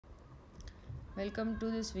Welcome to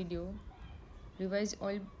this video. Revise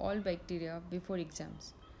all bacteria before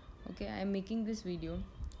exams. Okay, I am making this video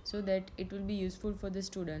so that it will be useful for the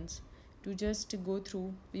students to just go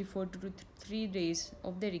through before 2 to 3 days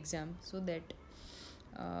of their exam so that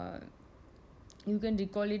uh, you can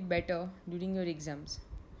recall it better during your exams.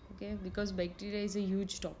 Okay, because bacteria is a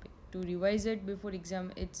huge topic. To revise it before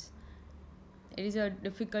exam, it is a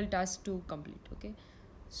difficult task to complete. Okay,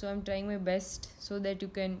 so I'm trying my best so that you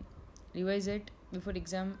can revise it before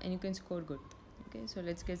exam and you can score good. Okay, so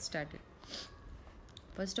let's get started.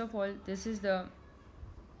 First of all, this is the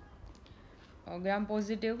gram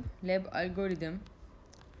positive lab algorithm.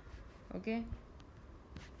 Okay,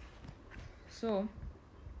 so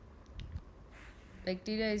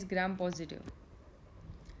bacteria is gram positive.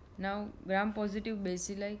 Now gram positive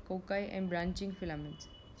bacilli, cocci and branching filaments.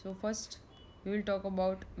 So first we will talk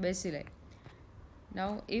about bacilli.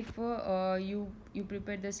 Now if you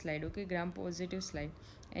prepare the slide, okay, gram positive slide,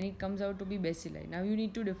 and it comes out to be bacilli. Now you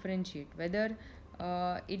need to differentiate whether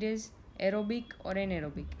it is aerobic or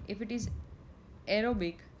anaerobic. If it is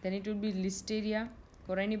aerobic, then it will be Listeria,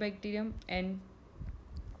 Corynebacterium and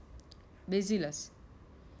Bacillus.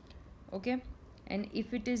 Okay, and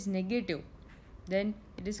if it is negative, then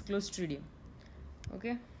it is Clostridium.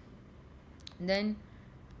 Okay, then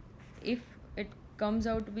if it comes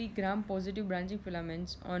out to be gram positive branching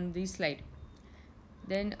filaments on this slide,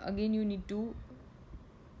 then again you need to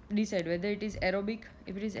decide whether it is aerobic.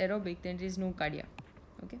 If it is aerobic, then it is Nocardia.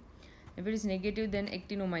 Okay, if it is negative, then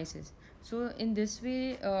Actinomyces. So in this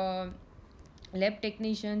way, lab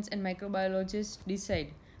technicians and microbiologists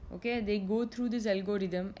decide. Okay, they go through this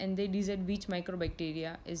algorithm and they decide which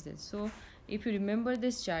microbacteria is this. So if you remember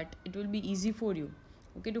this chart, it will be easy for you,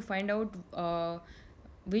 okay, to find out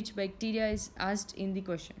which bacteria is asked in the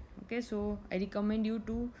question. Okay, so I recommend you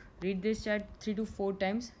to read this chart 3 to 4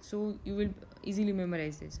 times so you will easily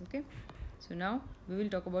memorize this. Okay, so now we will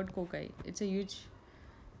talk about cocci. It's a huge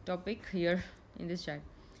topic here in this chart.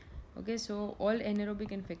 Okay, so all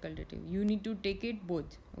anaerobic and facultative, you need to take it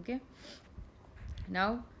both. Okay,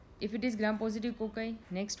 now if it is gram positive cocci,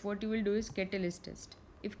 next what you will do is catalase test.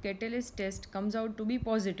 If catalase test comes out to be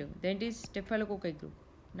positive, then it is staphylococci group.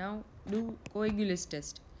 Now do coagulase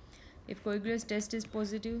test. If coagulase test is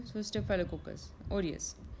positive, so staphylococcus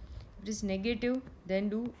aureus. If it is negative, then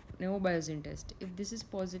do neobiozin test. If this is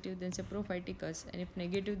positive, then saprophyticus, and if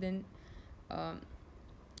negative, then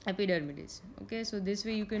epidermidis. Okay, so this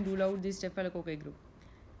way you can rule out this staphylococci group.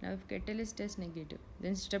 Now if catalase test negative,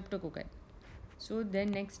 then streptococci. So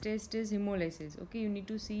then next test is hemolysis. Okay, you need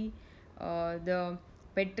to see the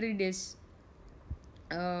petri dish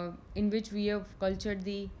in which we have cultured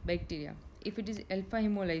the bacteria. If it is alpha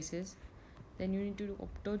hemolysis, then you need to do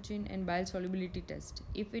optogene and bile solubility test.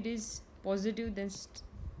 If it is positive, then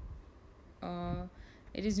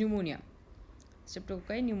it is pneumonia,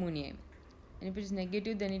 streptococci pneumoniae. And if it is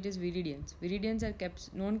negative, then it is viridians. Viridians are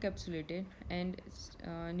non-capsulated and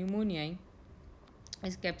pneumoniae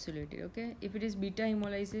is capsulated. Okay, if it is beta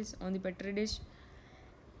hemolysis on the petri dish,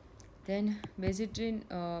 then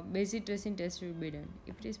bacitracin test will be done.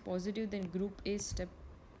 If it is positive, then group A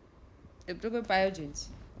streptococcus pyogenes.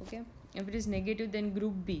 Okay, if it is negative, then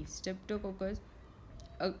group B streptococcus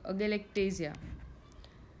agalactasia.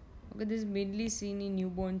 Okay, this is mainly seen in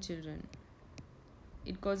newborn children.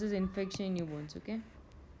 It causes infection in newborns. Okay,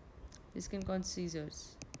 this can cause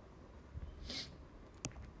seizures,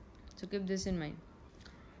 so keep this in mind.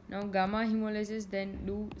 Now gamma hemolysis, then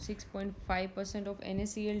do 6.5% of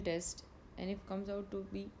NaCl test, and if comes out to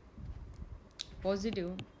be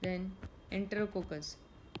positive, then enterococcus,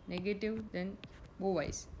 negative, then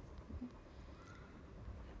bovis.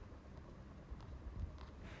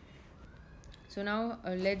 So now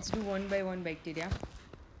let's do one by one bacteria.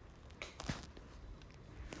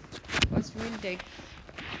 First we will take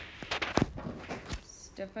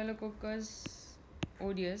Staphylococcus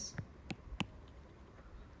aureus.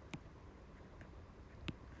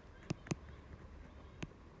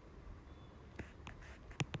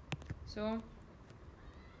 So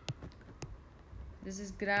this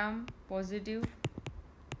is gram positive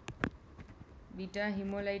beta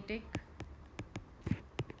hemolytic,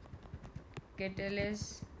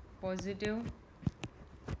 catalase positive.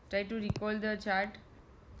 Try to recall the chart.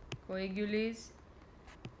 Coagulase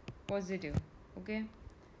positive. Okay,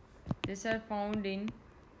 these are found in,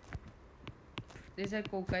 these are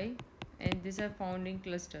cocci and these are found in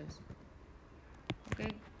clusters.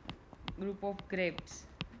 Okay, group of grapes.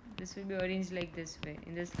 This will be arranged like this way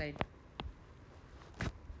in the slide.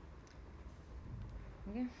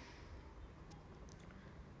 Okay,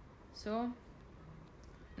 so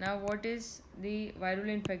now what is the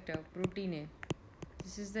virulent factor? Protein A.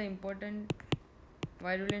 This is the important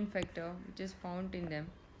virulent factor which is found in them.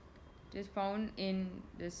 It is found in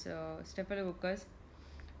this Staphylococcus.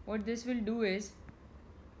 What this will do is,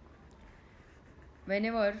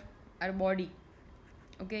 whenever our body,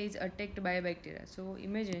 okay, is attacked by a bacteria. So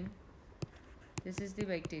imagine this is the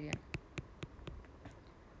bacteria.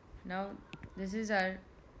 Now this is our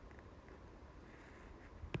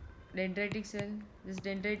dendritic cell. This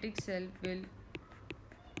dendritic cell will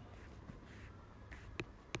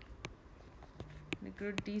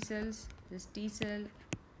recruit T cells. This T cell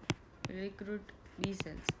will recruit B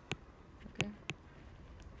cells. Okay.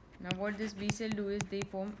 Now what this B cell do is they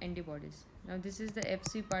form antibodies. Now this is the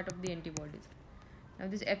Fc part of the antibodies. Now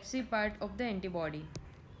this Fc part of the antibody.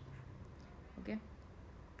 Okay.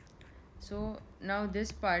 So now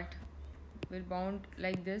this part will bound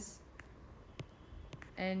like this,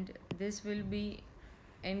 and this will be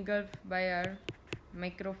engulfed by our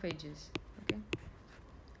macrophages. Okay.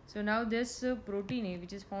 So now this protein A,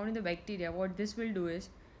 which is found in the bacteria, what this will do is,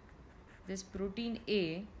 this protein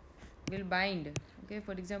A will bind. Okay,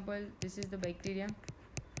 for example, this is the bacteria.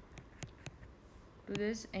 To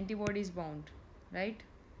this antibody is bound, right?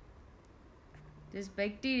 This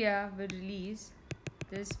bacteria will release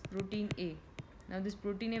this protein A. Now this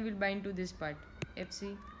protein A will bind to this part,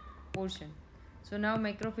 Fc portion. So now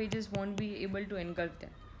macrophages won't be able to engulf them.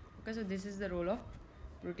 Okay, so this is the role of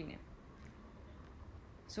protein A.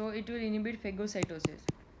 So it will inhibit phagocytosis.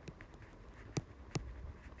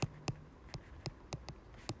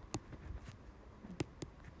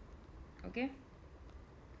 Okay.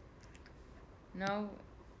 Now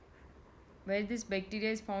where this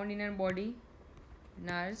bacteria is found in our body,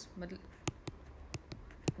 NARS,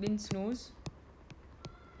 means nose,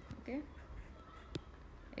 okay,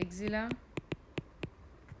 axilla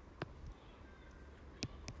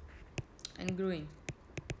and groin.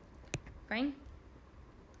 Fine.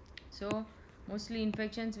 So mostly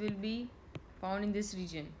infections will be found in this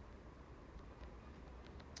region.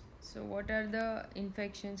 So what are the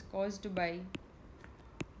infections caused by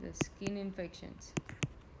the skin infections?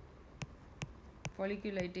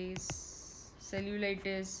 Folliculitis,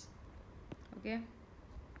 cellulitis, okay.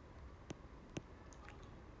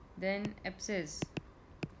 Then abscess,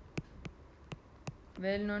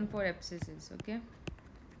 well known for abscesses, okay.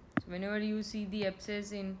 So whenever you see the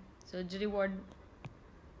abscess in surgery ward,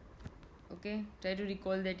 okay, try to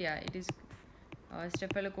recall that, yeah, it is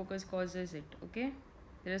Staphylococcus causes it, okay.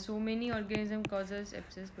 There are so many organism causes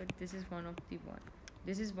abscess, but this is one of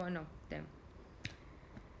them.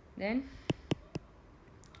 Then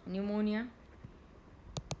pneumonia.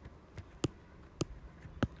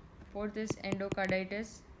 Fourth is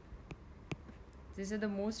endocarditis. These are the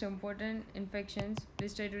most important infections.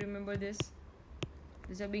 Please try to remember this.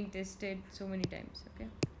 These are being tested so many times, okay.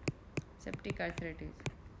 Septic arthritis.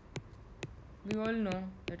 We all know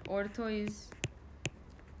that ortho is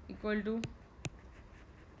equal to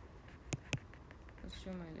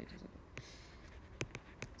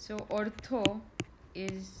so ortho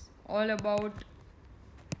is all about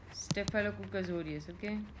Staphylococcus aureus,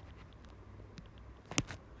 okay.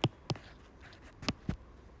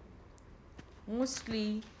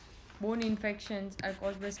 Mostly bone infections are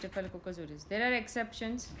caused by Staphylococcus aureus. There are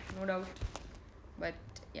exceptions, no doubt, but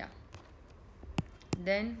yeah.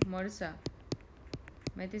 Then MRSA,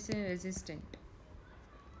 methicillin resistant.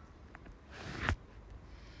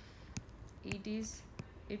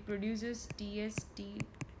 It produces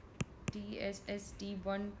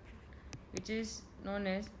TSST1, which is known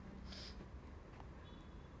as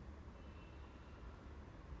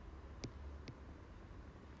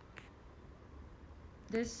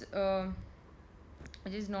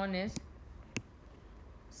which is known as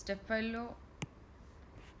staphylococcal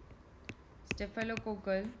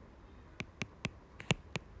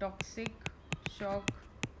toxic shock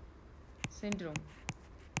syndrome,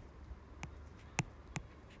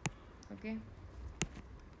 okay.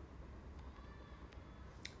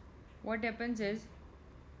 What happens is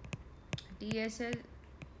T1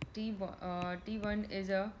 is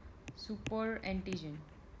a super antigen,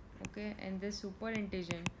 okay, and this super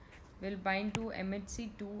antigen will bind to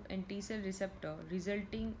MHC2 and T cell receptor,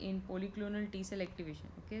 resulting in polyclonal T cell activation,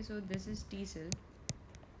 okay. So this is T cell,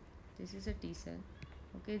 this is a T cell,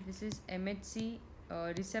 okay, this is MHC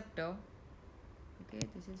receptor, okay,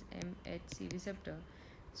 this is MHC receptor.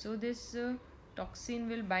 So this toxin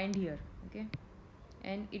will bind here, okay,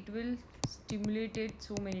 and it will stimulate it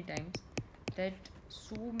so many times that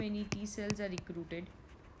so many T cells are recruited,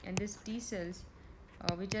 and these T cells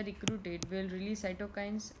which are recruited will release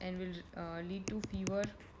cytokines and will lead to fever,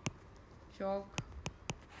 shock,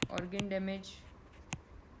 organ damage,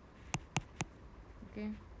 okay,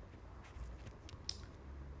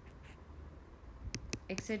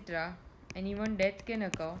 etc. And even death can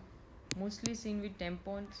occur, mostly seen with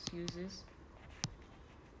tampons uses.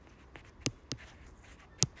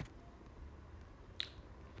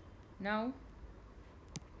 Now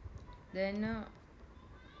then,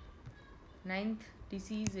 ninth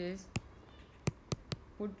disease is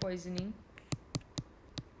food poisoning.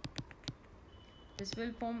 This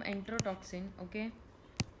will form enterotoxin, okay,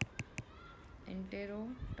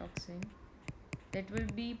 enterotoxin, that will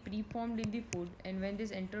be preformed in the food, and when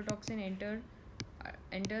this enterotoxin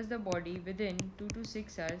enters the body within 2 to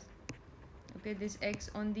 6 hours, okay, this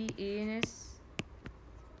acts on the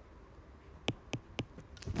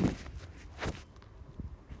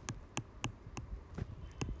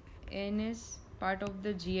ANS part of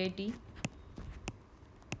the GIT,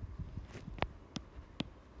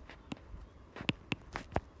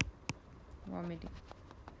 vomiting.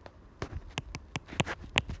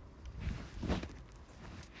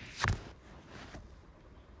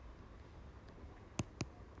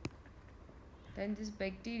 Then this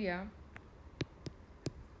bacteria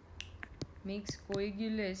makes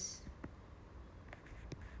coagulase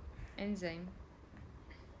enzyme.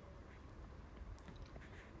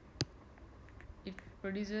 It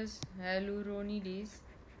produces hyaluronidase,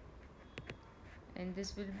 and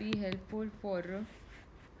this will be helpful for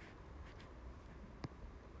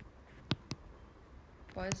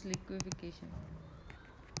pus liquefaction.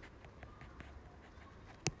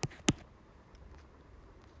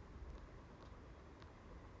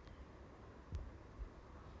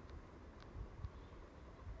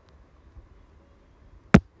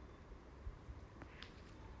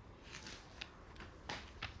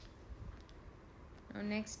 Now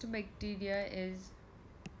next bacteria is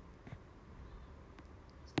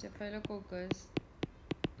Staphylococcus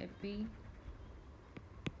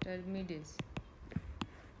epidermidis.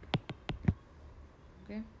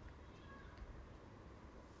 Okay.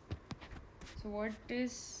 So what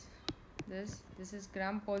is this? This is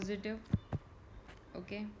gram positive.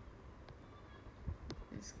 Okay.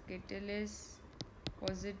 This catalase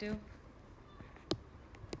positive,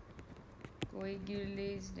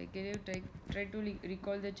 coagulase negative. Try to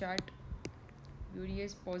recall the chart.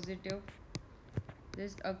 Urease positive.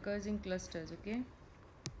 This occurs in clusters. Okay.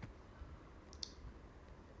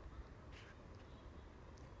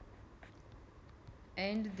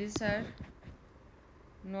 And these are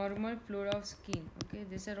normal flora of skin. Okay,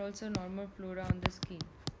 these are also normal flora on the skin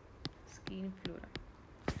flora,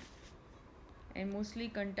 and mostly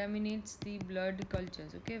contaminates the blood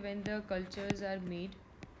cultures. Okay, when the cultures are made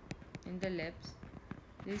in the labs,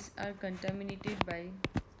 these are contaminated by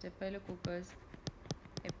Staphylococcus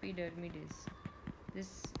epidermidis.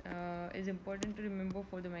 This is important to remember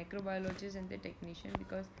for the microbiologists and the technician,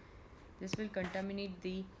 because this will contaminate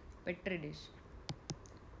the petri dish.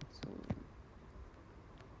 So,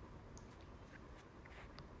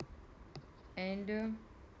 and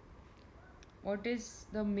what is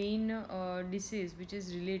the main disease which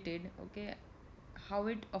is related? Okay, how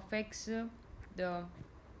it affects the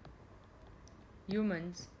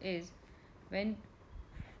humans is when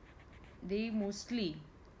they mostly,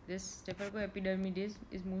 this Staphylococcus epidermidis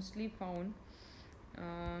is mostly found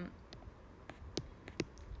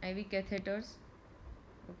IV catheters,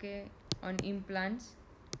 okay, on implants.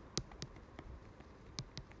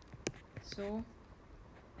 So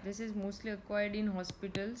this is mostly acquired in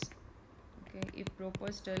hospitals, okay, if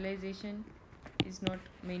proper sterilization is not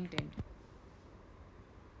maintained,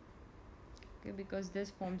 okay, because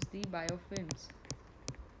this forms the biofilms.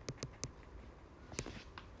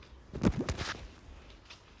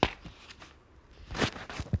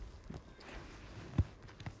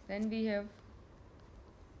 Then we have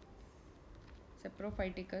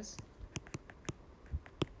Saprophyticus.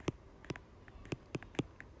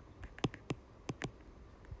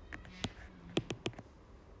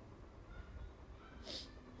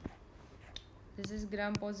 This is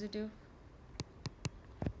gram positive.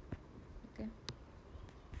 Okay.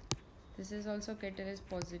 This is also catalase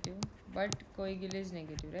positive, but coagulase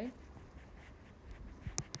negative, right?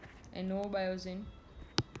 And no biosine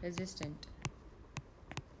resistant.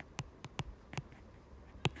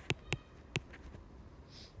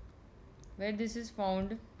 Where this is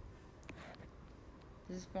found?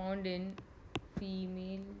 This is found in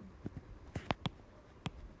female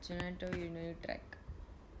genitourinary tract,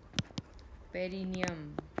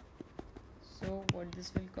 perineum. So what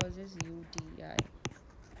this will cause is UTI.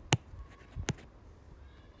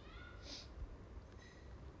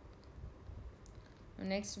 The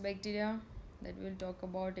next bacteria that we'll talk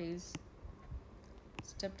about is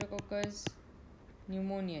Streptococcus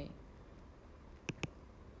pneumoniae.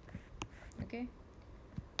 Okay,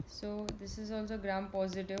 so this is also gram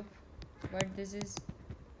positive, but this is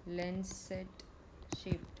lancet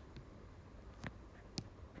shaped.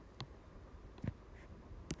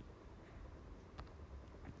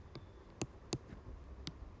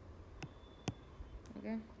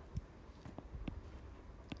 Okay,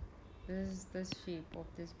 this is the shape of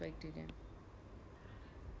this bacteria.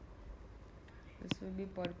 This will be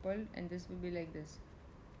purple and this will be like this.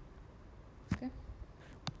 Okay,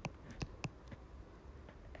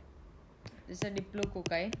 this is a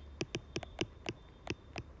diplococci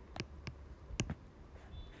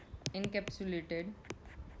encapsulated.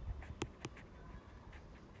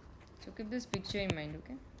 So keep this picture in mind.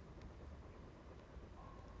 Okay,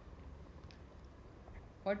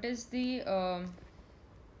 what is the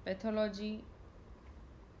pathological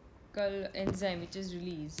enzyme which is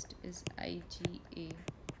released is IgA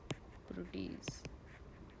protease.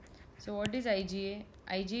 So what is IgA?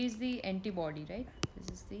 IgA is the antibody, right? This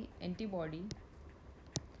is the antibody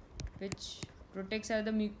which protects our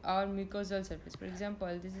mucosal surface. For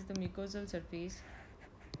example, this is the mucosal surface.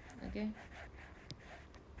 Okay,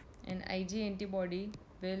 and IgA antibody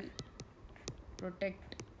will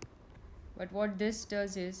protect. But what this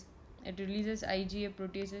does is it releases IgA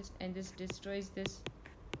proteases and this destroys this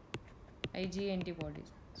IgA antibodies.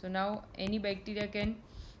 So now any bacteria can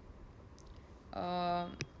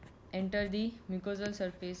enter the mucosal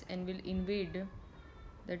surface and will invade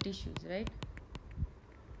the tissues, right?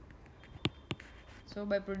 So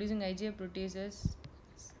by producing IgA proteases,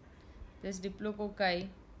 this diplococci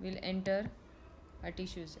will enter our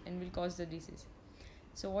tissues and will cause the disease.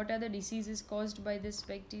 So what are the diseases caused by this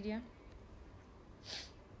bacteria?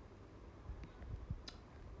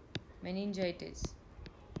 Meningitis.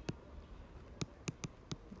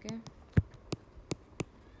 Okay.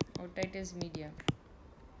 Otitis media.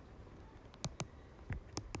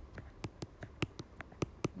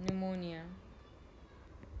 Pneumonia.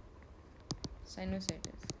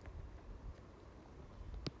 Sinusitis.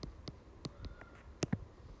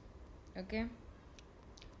 Okay.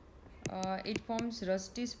 It forms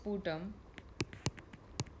rusty sputum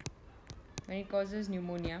when it causes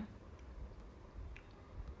pneumonia,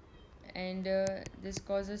 and this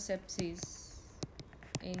causes sepsis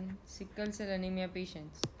in sickle cell anemia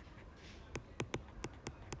patients.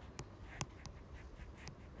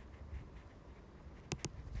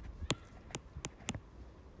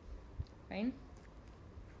 Fine.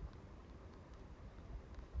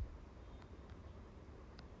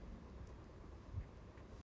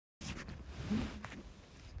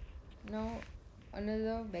 Now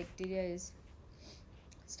another bacteria is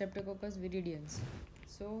Streptococcus viridans.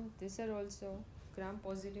 So these are also gram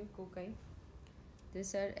positive cocci.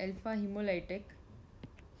 These are alpha hemolytic.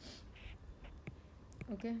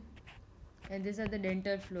 Okay, and these are the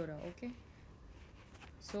dental flora. Okay,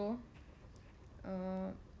 so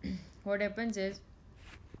what happens is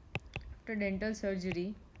after dental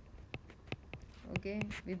surgery, okay,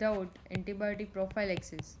 without antibiotic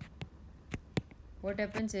prophylaxis, what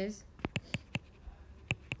happens is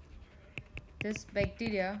this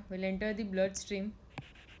bacteria will enter the bloodstream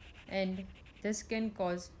and this can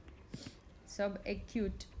cause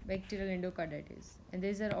subacute bacterial endocarditis, and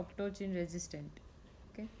these are optocin resistant.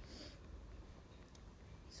 Okay,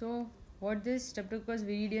 so what this Streptococcus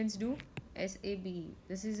viridans do? SABE.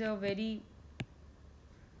 This is a very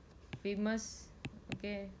famous,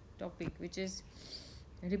 okay, topic which is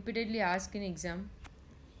repeatedly asked in exam.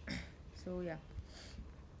 So yeah.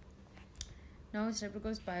 Now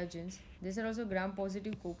Streptococcus pyogenes. These are also gram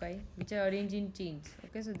positive cocci which are arranged in chains.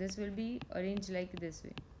 Okay, so this will be arranged like this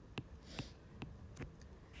way.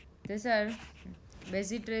 These are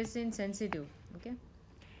bacitracin sensitive. Okay,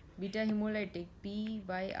 beta hemolytic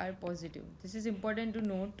PYR positive. This is important to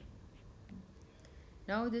note.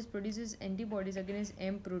 Now this produces antibodies against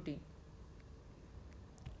M protein.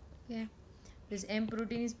 Okay, this M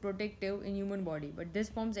protein is protective in human body, but this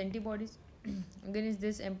forms antibodies against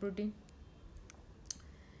this M protein.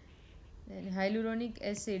 Then hyaluronic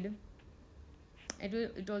acid.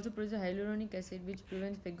 It also produces hyaluronic acid which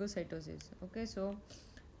prevents phagocytosis. Okay, so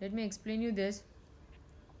let me explain you this.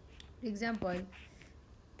 For example,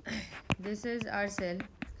 this is our cell.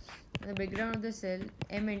 In the background of the cell,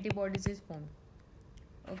 M antibodies is formed.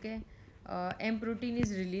 Okay, M protein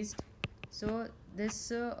is released. So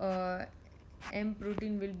this M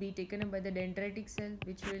protein will be taken up by the dendritic cell,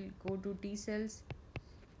 which will go to T cells.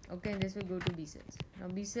 Okay, and this will go to B cells. Now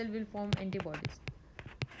B cell will form antibodies.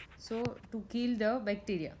 So to kill the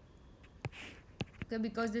bacteria. Okay,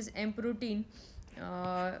 because this M protein,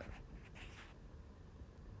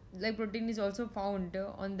 like protein is also found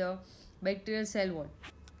on the bacterial cell wall.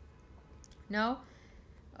 Now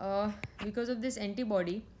because of this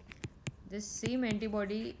antibody, this same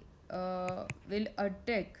antibody will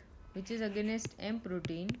attack, which is against M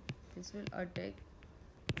protein. This will attack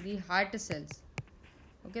the heart cells.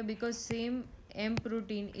 Okay, because same M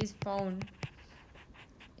protein is found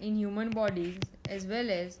in human bodies, as well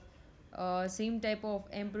as same type of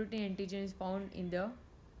M protein antigen is found in the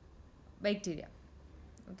bacteria.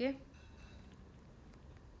 Okay,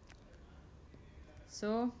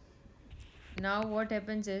 so now what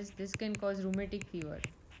happens is this can cause rheumatic fever.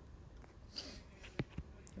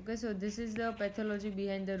 Okay, so this is the pathology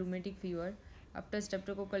behind the rheumatic fever after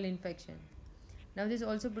streptococcal infection. Now this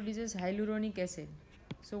also produces hyaluronic acid.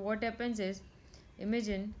 So what happens is,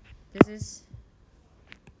 imagine this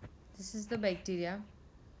is the bacteria.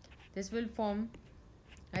 This will form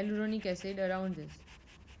hyaluronic acid around this.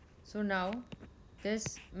 So now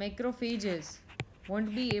this macrophages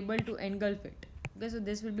won't be able to engulf it. Okay, so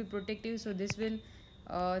this will be protective. So this will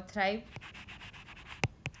thrive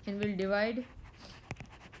and will divide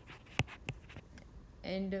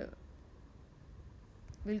and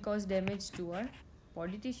will cause damage to our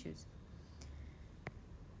body tissues.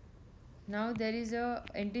 Now there is a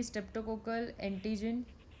anti-streptococcal antigen,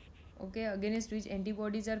 okay, against which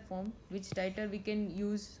antibodies are formed, which titer we can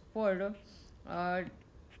use for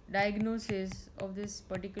diagnosis of this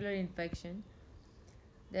particular infection.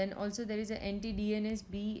 Then also there is an anti-DNase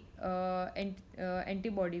B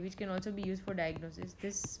antibody, which can also be used for diagnosis.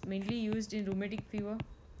 This mainly used in rheumatic fever.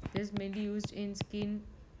 This mainly used in skin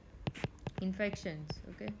infections.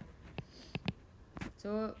 Okay,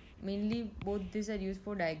 so mainly both these are used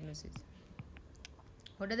for diagnosis.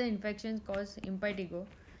 What are the infections cause impetigo?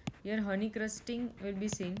 Here honey crusting will be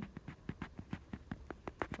seen.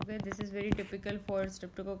 Okay, this is very typical for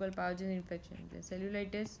streptococcal pathogen infection. The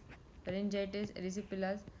cellulitis, pharyngitis,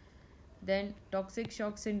 erysipelas. Then toxic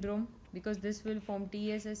shock syndrome, because this will form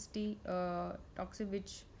TSST toxic,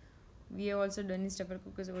 which we have also done in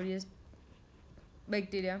Staphylococcus aureus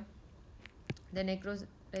bacteria. The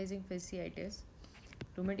necrotizing fasciitis,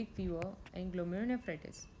 rheumatic fever, and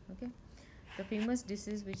glomerulonephritis. Okay, the famous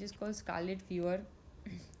disease which is called scarlet fever,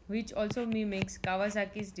 which also mimics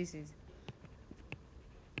Kawasaki's disease.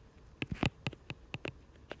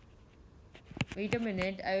 Wait a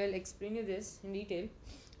minute, I will explain you this in detail,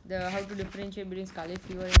 the how to differentiate between scarlet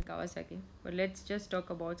fever and Kawasaki. But let's just talk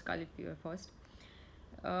about scarlet fever first.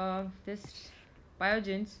 This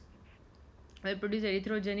pathogens will produce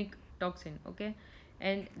erythrogenic toxin, okay,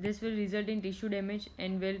 and this will result in tissue damage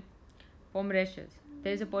and will form rashes.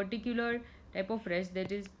 There is a particular type of rash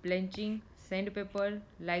that is blanching sandpaper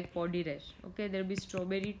like body rash. Okay, there will be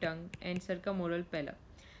strawberry tongue and circummoral pallor.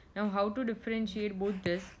 Now how to differentiate both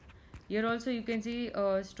this? Here also you can see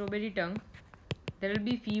strawberry tongue. There will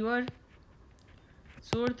be fever,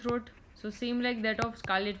 sore throat, so same like that of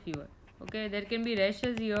scarlet fever. Okay, there can be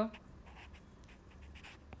rashes here.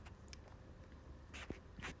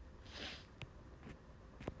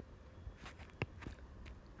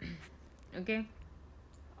 Okay,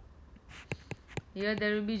 here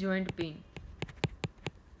there will be joint pain,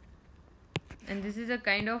 and this is a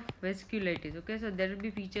kind of vasculitis. Okay, so there will be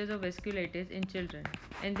features of vasculitis in children,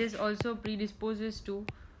 and this also predisposes to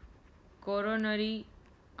coronary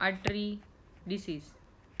artery disease.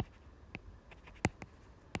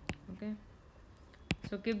 Okay,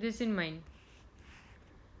 so keep this in mind.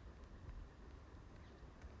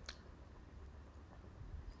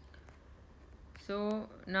 So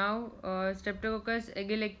now Streptococcus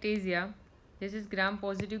agalactasia. This is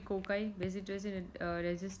gram-positive cocci, bacillus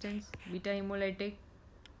resistance, beta hemolytic.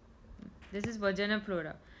 This is vagina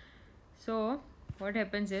flora. So what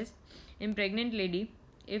happens is, in pregnant lady,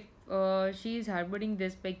 if she is harboring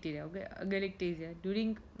this bacteria, okay, agalactasia,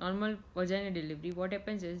 during normal vaginal delivery, what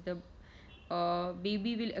happens is the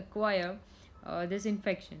baby will acquire this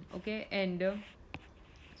infection. Okay, and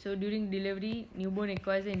so during delivery, newborn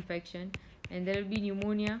acquires the infection, and there will be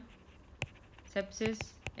pneumonia, sepsis,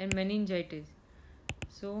 and meningitis.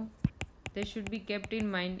 So they should be kept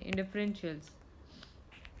in mind in differentials.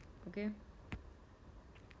 Okay,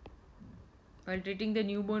 while treating the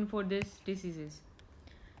newborn for these diseases.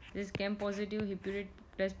 This CAM positive, Hipurate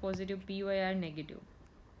test positive, PYR negative.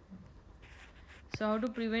 So how to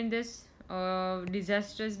prevent this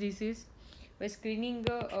disastrous disease? By screening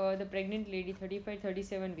the pregnant lady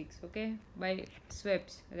 35-37 weeks, okay, by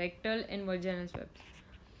swabs, rectal and vaginal swabs.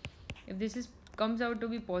 If this comes out to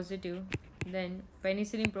be positive, then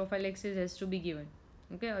penicillin prophylaxis has to be given.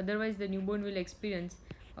 Okay, otherwise the newborn will experience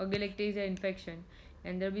agalactasia infection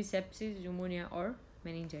and there will be sepsis, pneumonia, or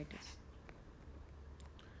meningitis.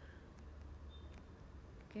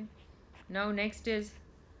 Okay, now next is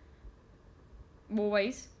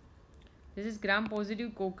bovis. This is gram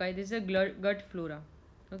positive cocci. This is a gut flora.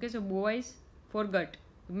 Okay, so bovis for gut.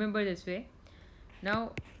 Remember this way.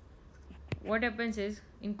 Now, what happens is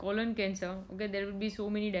in colon cancer, okay, there will be so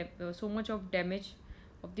much of damage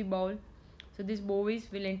of the bowel. So this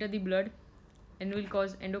bovis will enter the blood and will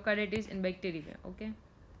cause endocarditis and bacteria. Okay.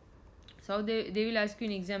 So how they will ask you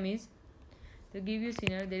in exam is, they give you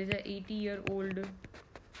scenario. There is a 80-year-old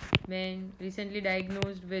man recently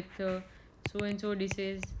diagnosed with so and so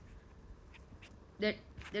disease. That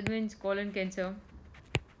means colon cancer.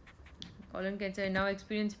 Colon cancer and now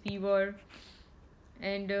experience fever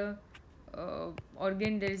and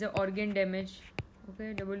organ. There is a organ damage.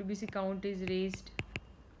 Okay, WBC count is raised.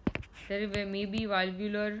 There may be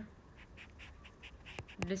valvular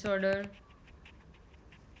disorder.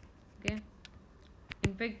 Okay,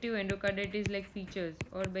 infective endocarditis like features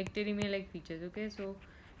or bacteremia like features. Okay, so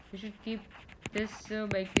you should keep this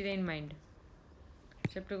bacteria in mind.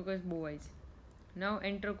 Streptococcus bovis. Now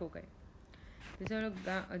enterococci.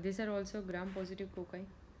 These are also gram positive cocci.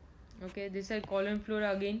 Okay, these are colon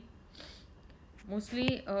flora again.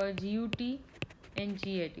 Mostly GUT and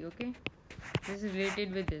GAT. Okay, this is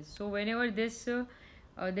related with this. So whenever there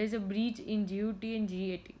is a breach in GUT and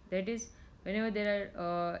GAT, that is whenever there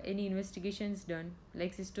are any investigations done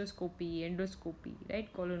like cystoscopy, endoscopy,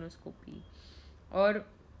 right, colonoscopy, or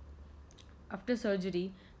after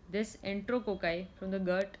surgery, this enterococci from the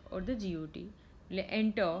gut or the GUT will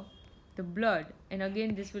enter the blood, and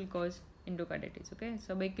again this will cause endocarditis. Okay,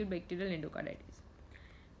 subacute bacterial endocarditis.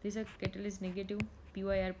 These are catalyst negative,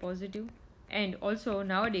 PYR positive, and also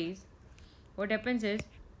nowadays what happens is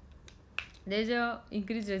there is a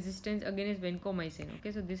increased resistance against vancomycin.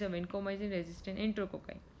 Okay, so these are vancomycin resistant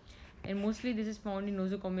enterococci, and mostly this is found in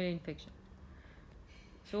nosocomial infection.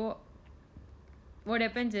 So what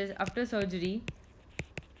happens is after surgery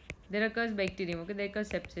there occurs bacterium. Okay, there occurs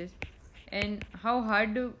sepsis, and how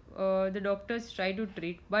hard the doctors try to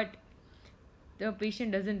treat, but the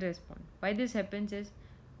patient doesn't respond. Why this happens is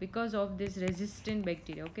because of this resistant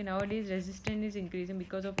bacteria. Okay, nowadays resistance is increasing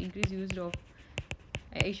because of increased use of,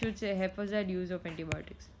 I should say, haphazard use of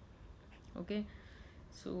antibiotics. Okay,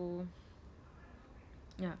 so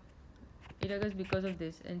yeah, it occurs because of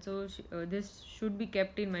this, and so this should be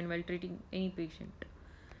kept in mind while treating any patient.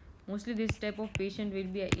 Mostly this type of patient will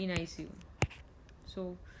be in ICU.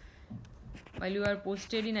 So while you are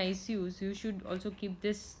posted in ICUs, you should also keep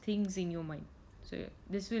these things in your mind. So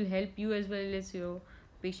this will help you as well as your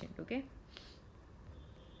patient. Okay.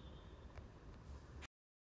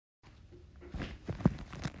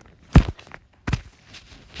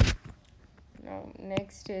 Now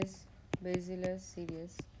next is Bacillus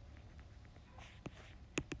cereus.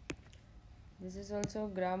 This is also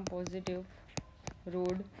gram positive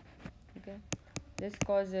road. Okay, this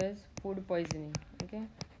causes food poisoning. Okay,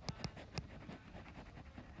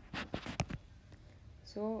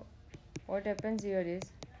 so what happens here is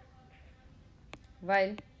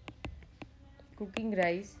while cooking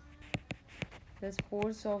rice, the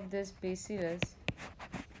spores of this bacillus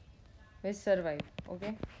will survive.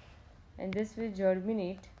 Okay, and this will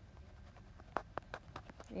germinate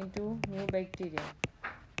into new bacteria,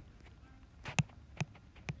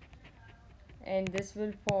 and this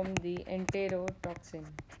will form the enterotoxin.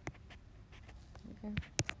 Okay,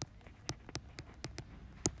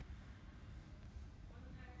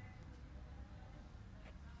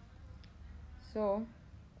 so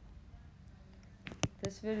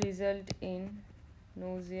this will result in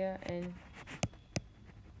nausea and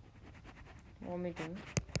vomiting,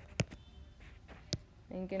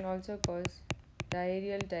 and can also cause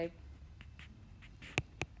diarrheal type.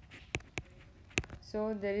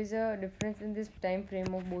 So there is a difference in this time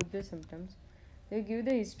frame of both the symptoms. They give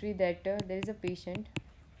the history that there is a patient,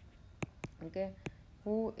 okay,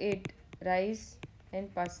 who ate rice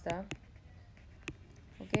and pasta,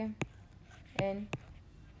 okay, and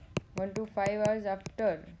 1 to 5 hours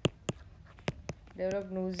after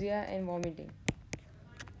developed nausea and vomiting,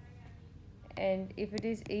 and if it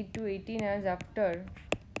is 8 to 18 hours after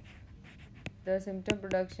the symptom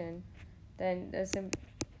production, then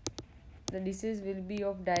the disease will be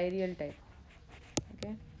of diarrheal type.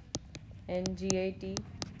 Okay, and GIT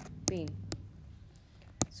pain.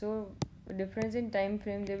 So difference in time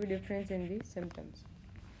frame, there will be difference in the symptoms.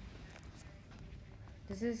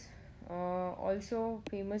 This is also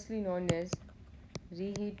famously known as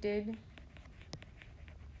reheated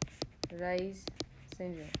rice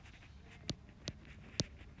syndrome.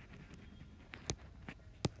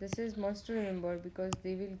 This is must to remember because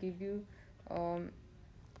they will give you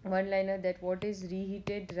one liner that what is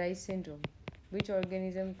reheated rice syndrome, which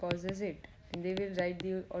organism causes it, and they will write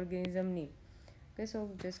the organism name. Okay, so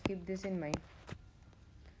just keep this in mind.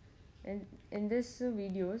 And in this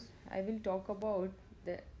videos I will talk about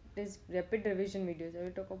this rapid revision videos. I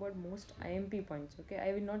will talk about most IMP points. Okay,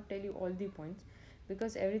 I will not tell you all the points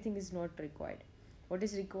because everything is not required. What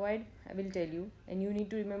is required I will tell you, and you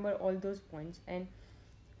need to remember all those points, and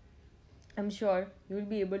I'm sure you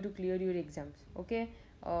will be able to clear your exams. Okay,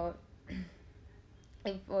 uh,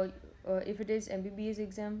 if it is MBBS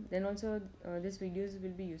exam, then also this videos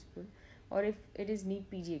will be useful, or if it is NEET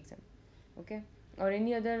PG exam, okay, or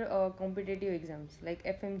any other competitive exams like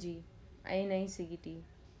FMG, INI CET,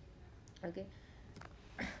 okay,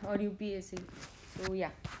 or UPSC. So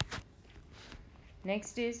yeah,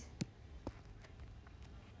 next is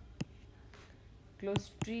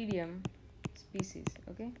Clostridium species.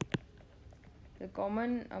 Okay, the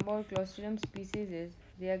common about Clostridium species is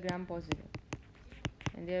they are gram positive,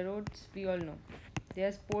 and their routes we all know. They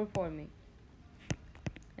are spore forming,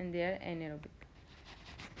 and they are anaerobic,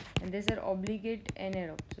 and these are obligate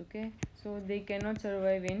anaerobes. Okay, so they cannot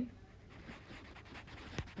survive in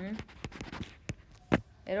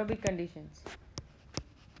aerobic conditions.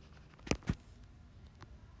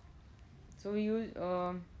 So we use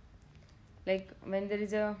like when there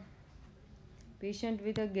is a patient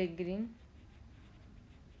with a gangrene,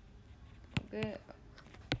 okay,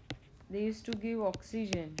 they used to give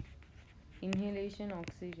oxygen, inhalation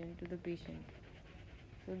oxygen to the patient,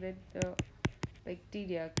 so that the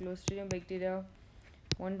bacteria, Clostridium bacteria,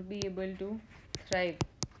 won't be able to thrive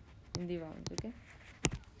in the wounds. Okay,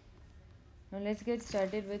 now let's get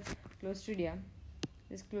started with Clostridia.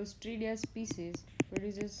 This Clostridia species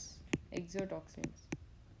produces exotoxins.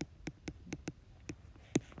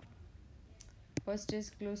 First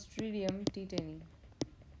is Clostridium tetani.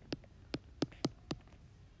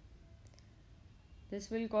 This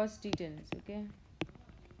will cause tetanus. Okay,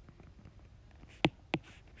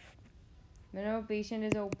 whenever a patient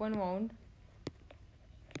is an open wound,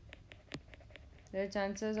 there are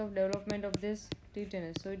chances of development of this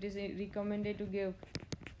tetanus. So it is recommended to give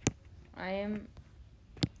IM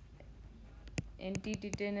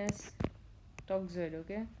anti-tetanus toxoid.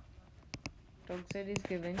 Okay, toxoid is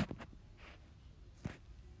given.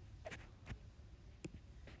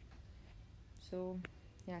 So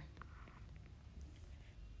yeah,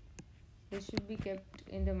 this should be kept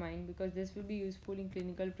in the mind because this will be useful in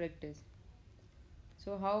clinical practice.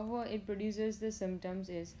 So how it produces the symptoms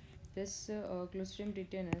is this Clostridium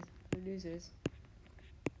tetanus produces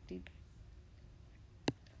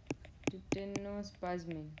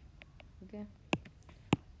tetanospasmin. Okay,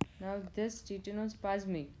 now this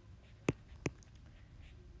tetanospasmin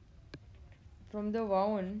from the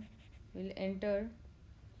wound will enter,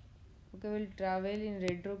 okay, will travel in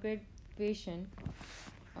retrograde fashion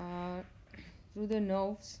through the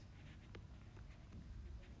nerve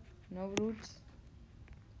roots,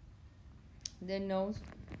 then nerves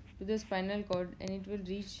to the spinal cord, and it will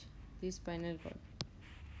reach the spinal cord.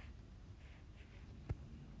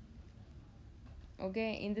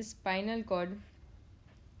 Okay, in the spinal cord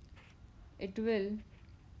it will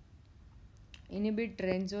inhibit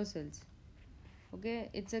Renzo cells. Okay,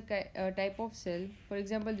 it's a type of cell. For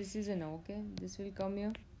example, this is a nerve. Okay, this will come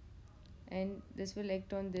here and this will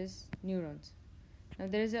act on this neurons. Now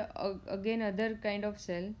there is again other kind of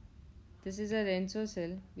cell. This is a Renzo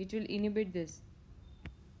cell which will inhibit this.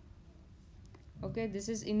 Okay, this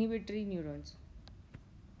is inhibitory neurons.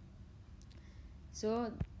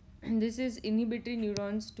 So this is inhibitory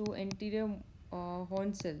neurons to anterior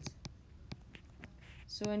horn cells.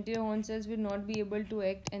 So anterior horn cells will not be able to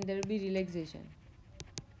act and there will be relaxation.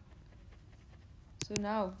 So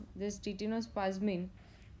now this tetanospasmin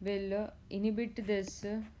will inhibit this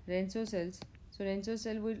Renzo cells. So Renzo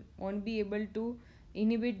cell will won't be able to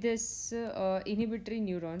inhibit this inhibitory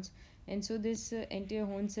neurons, and so this anterior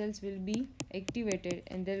horn cells will be activated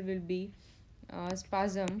and there will be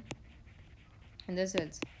spasm in the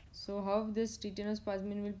cells. So how this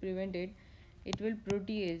tetanospasmin will prevent it? It will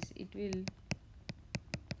protease. It will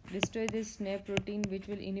destroy this SNAP protein which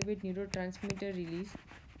will inhibit neurotransmitter release.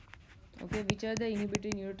 Okay, which are the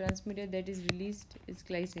inhibitory neurotransmitter that is released is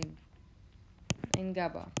glycine and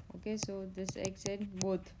GABA. Okay, so this acts at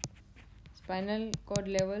both spinal cord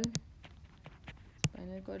level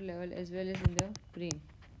as well as in the brain.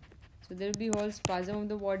 So there will be whole spasm of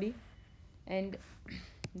the body, and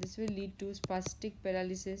this will lead to spastic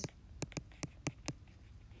paralysis.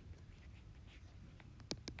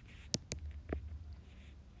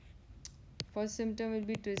 First symptom will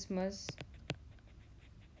be trismus,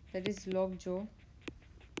 that is lockjaw,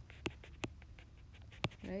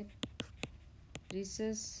 right?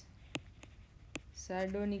 Rhesus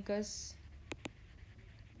sardonicus,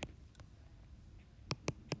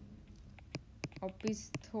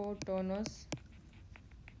 opisthotonus.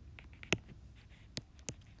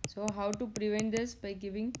 So how to prevent this? By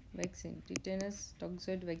giving vaccine, tetanus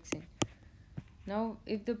toxoid vaccine. Now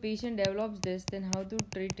if the patient develops this, then how to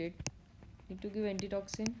treat it? You need to give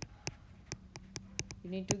antitoxin, you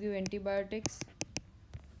need to give antibiotics,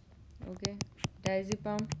 okay,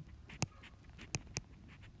 diazepam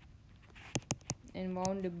and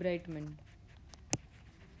wound debridement.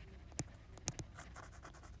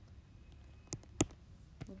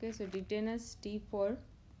 Okay, so tetanus, T for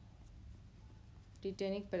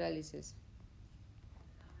tetanic paralysis.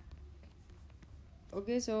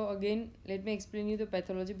 Okay, so again let me explain you the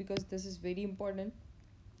pathology because this is very important.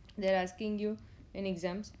 They're asking you in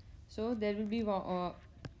exams. So there will be for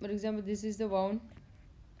example, this is the wound.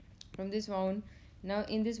 From this wound, now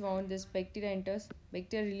in this wound this bacteria enters.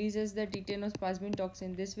 Bacteria releases the tetanospasmin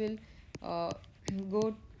toxin. This will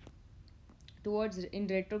go towards in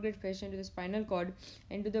retrograde fashion to the spinal cord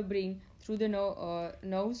and to the brain through the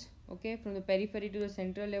nerves, okay, from the periphery to the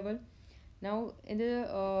central level. Now in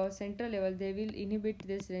the central level they will inhibit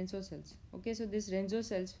this Renzo cells, okay. So this Renzo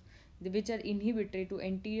cells, which are inhibitory to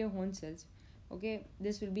anterior horn cells, okay,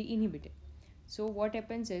 this will be inhibited. So what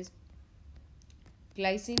happens is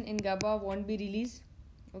glycine and GABA won't be released,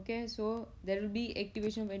 okay. So there will be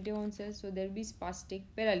activation of anterior horn cells, so there will be spastic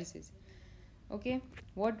paralysis, okay.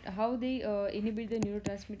 How they inhibit the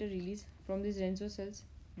neurotransmitter release from these Renzo cells?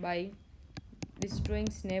 By destroying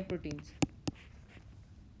SNAP proteins,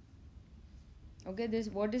 okay.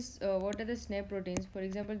 What are the SNAP proteins? For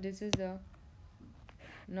example, this is the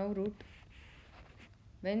nerve root.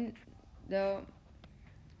 When the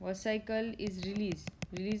vesicle is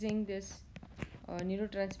releasing this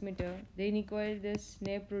neurotransmitter, they require this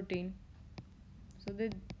SNAP protein, so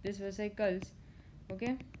that this vesicles,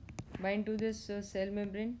 okay, bind to this cell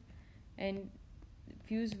membrane and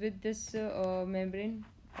fuse with this membrane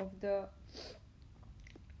of the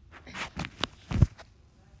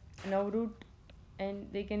nerve root, and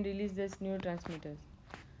they can release this neurotransmitters.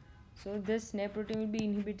 So this SNAP protein will be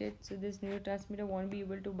inhibited, so this neurotransmitter won't be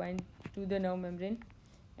able to bind to the nerve membrane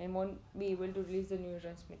and won't be able to release the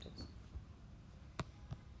neurotransmitters.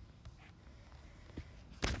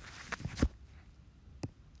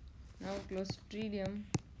 Now Clostridium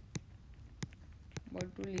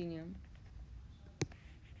botulinum.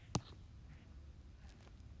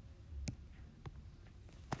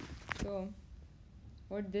 So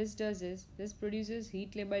what this does is this produces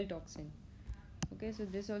heat labile toxin, okay. So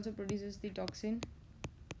this also produces the toxin.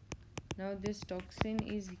 Now this toxin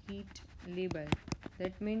is heat labile,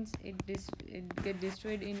 that means it get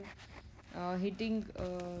destroyed in heating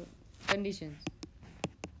conditions.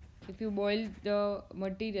 If you boil the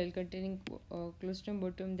material containing Clostridium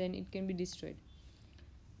botulinum, then it can be destroyed.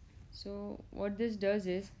 So what this does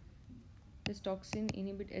is this toxin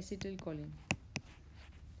inhibit acetylcholine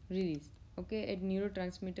release, okay, at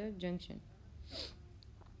neurotransmitter junction.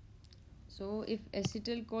 So if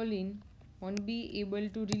acetylcholine won't be able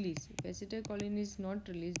to release, if acetylcholine is not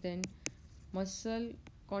released, then muscle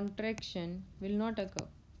contraction will not occur,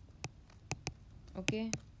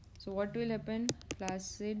 okay. So what will happen?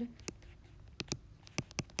 Flaccid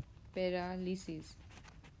paralysis,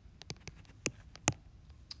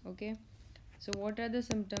 okay. So what are the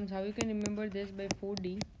symptoms? How you can remember this? By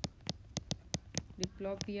 4D: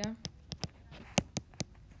 diplopia,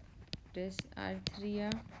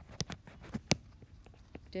 dysarthria,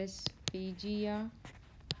 dysphagia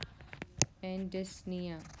and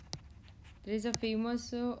dyspnea. There is a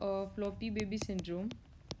famous floppy baby syndrome.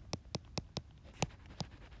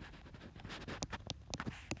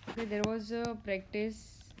 Okay, there was a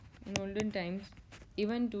practice in olden times.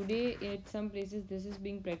 Even today, at some places, this is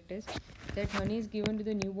being practiced. That honey is given to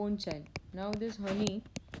the newborn child. Now, this honey,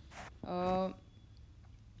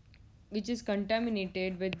 which is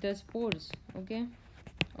contaminated with the spores, okay,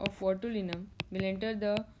 of botulinum, will enter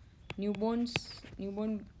the newborn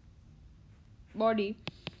body,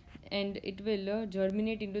 and it will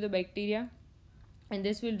germinate into the bacteria, and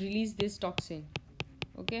this will release this toxin,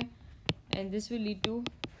 okay, and this will lead to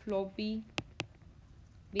floppy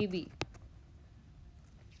baby.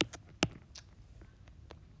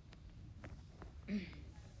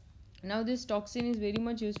 Now this toxin is very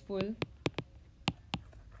much useful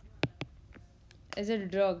as a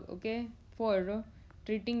drug, okay, for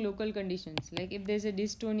treating local conditions. Like if there is a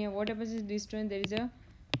dystonia, what happens is dystonia, there is a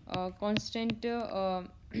constant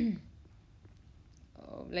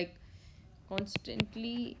like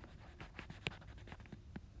constantly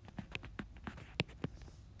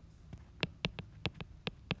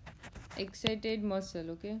excited muscle,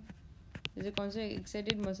 okay. There's a constant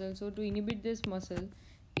excited muscle, so to inhibit this muscle,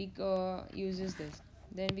 we uses this.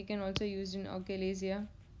 Then we can also use in achalasia.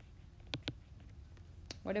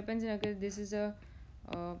 What happens in achalasia? This is a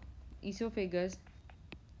esophagus.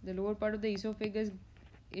 The lower part of the esophagus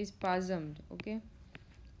is spasmed. Okay,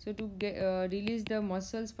 so to get release the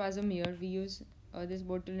muscle spasm here, we use this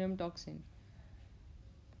botulinum toxin.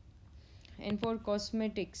 And for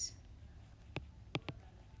cosmetics,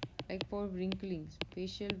 like for wrinklings,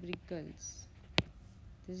 facial wrinkles,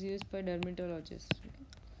 this is used by dermatologists. Okay?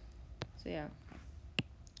 So yeah,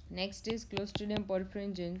 next is Clostridium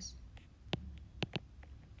perfringens.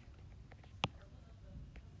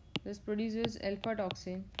 This produces alpha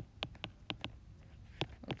toxin.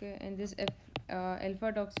 Okay, and this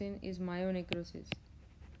alpha toxin is myonecrosis,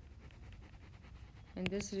 and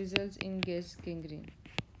this results in gas gangrene.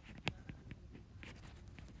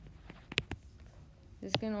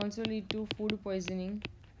 This can also lead to food poisoning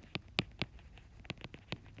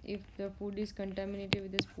if the food is contaminated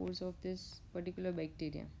with the spores of this particular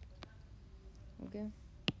bacteria. Okay,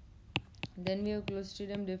 then we have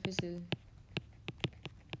Clostridium difficile.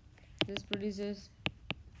 This produces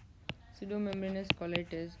pseudomembranous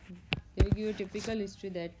colitis. They will give you a typical history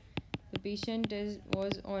that the patient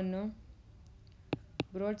was on a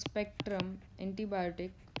broad spectrum antibiotic,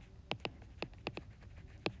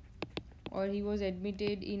 or he was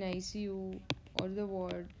admitted in ICU or the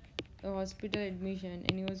ward, the hospital admission,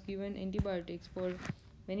 and he was given antibiotics for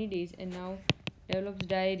many days and now develops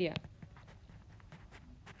diarrhea.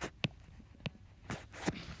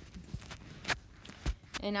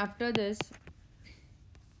 And after this,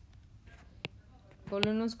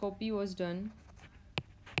 colonoscopy was done,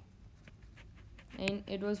 and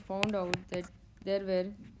it was found out that there were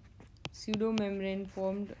pseudomembrane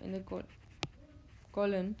formed in the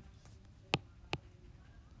colon.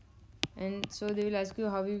 And so they will ask you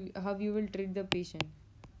how you will treat the patient.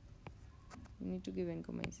 You need to give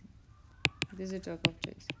vancomycin. This is a drug of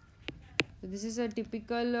choice. So this is a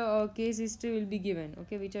typical case history will be given,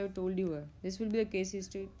 okay, which I have told you. This will be a case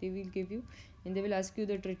history they will give you, and they will ask you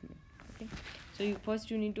the treatment. Okay, so first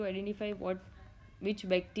you need to identify which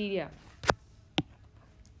bacteria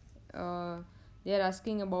they are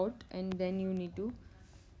asking about, and then you need to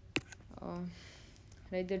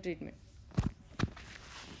write the treatment.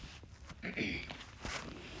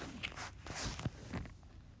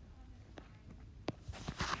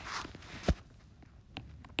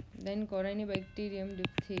 Then Corynebacterium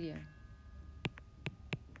diphtheria.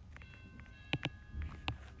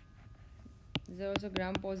 These are also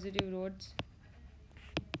gram-positive rods.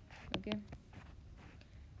 Okay,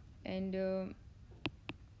 and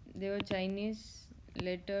they were Chinese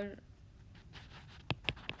letter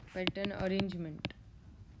pattern arrangement.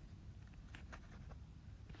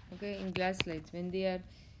 Okay, in glass slides, when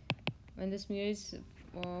the smear is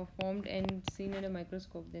formed and seen in a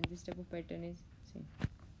microscope, then this type of pattern is seen.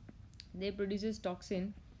 They produces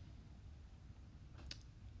toxin,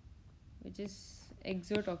 which is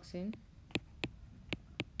exotoxin.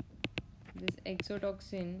 This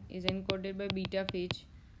exotoxin is encoded by beta phage.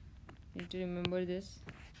 You need to remember this.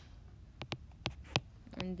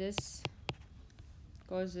 And this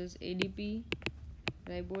causes ADP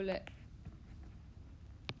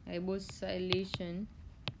ribosylation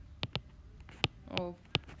of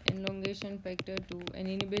elongation factor 2 and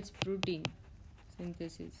inhibits protein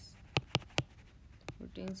synthesis.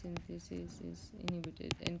 Protein synthesis is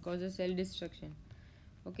inhibited and causes cell destruction.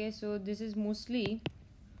 Okay, so this is mostly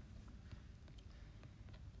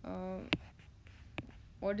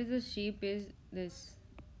what is the shape is this?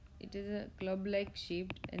 It is a club-like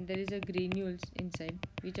shaped, and there is a granules inside,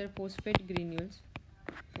 which are phosphate granules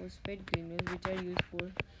which are used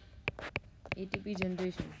for ATP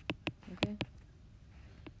generation. Okay.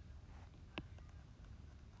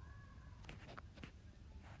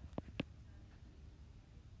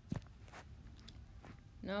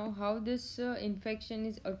 Now, how this infection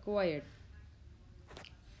is acquired?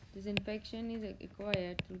 This infection is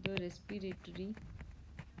acquired through the respiratory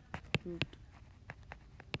route.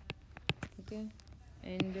 Okay,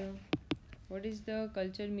 and what is the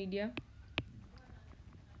culture media?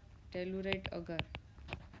 Tellurite agar.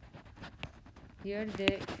 Here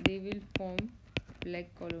they will form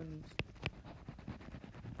black colonies.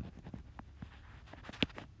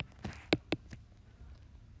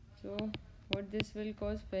 So what this will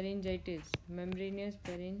cause? Pharyngitis, membranous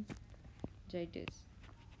pharyngitis.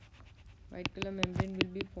 White color membrane will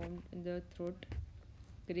be formed in the throat,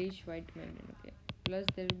 grayish white membrane. Okay, plus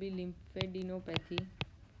there will be lymphadenopathy.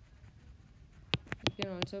 It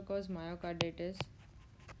can also cause myocarditis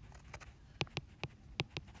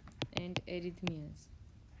and arrhythmias.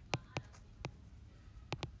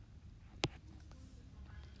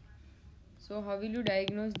 So how will you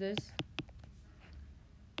diagnose this?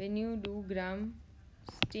 When you do gram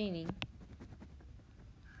staining,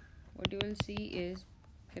 what you will see is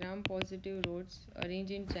gram positive rods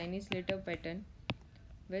arranged in Chinese letter pattern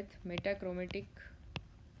with metachromatic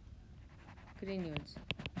granules,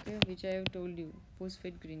 okay, which I have told you,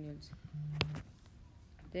 phosphate granules.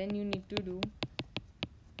 Then you need to do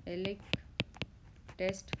ELIC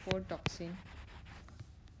test for toxin.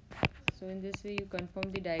 So in this way you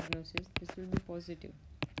confirm the diagnosis. This will be positive.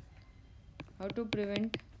 How to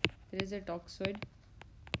prevent? There is a toxoid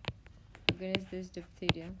against this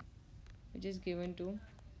diphtheria which is given to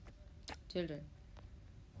children.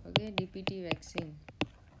 Okay, DPT vaccine.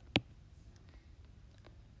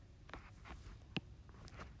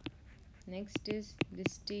 Next is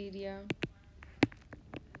Listeria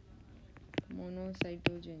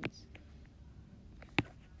monocytogenes.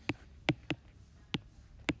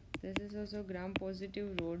 This is also gram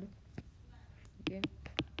positive rod. Okay.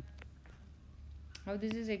 How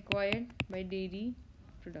this is acquired? By dairy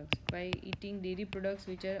products, by eating dairy products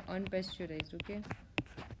which are unpasteurized. Okay,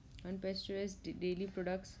 unpasteurized dairy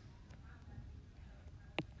products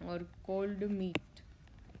or cold meat,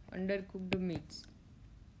 undercooked meats.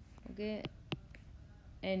 Okay,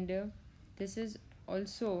 and this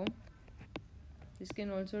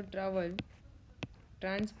can also travel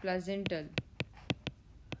transplacental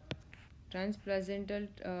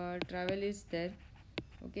travel is there.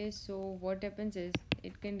 Okay, so what happens is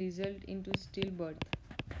it can result into stillbirth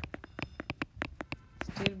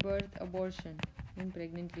abortion in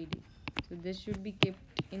pregnant lady. So this should be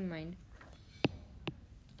kept in mind.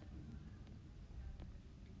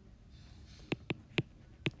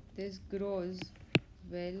 This grows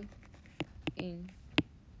well in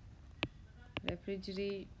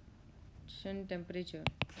refrigeration temperature,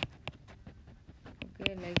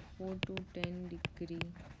 okay, like 4 to 10 degree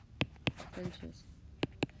Celsius.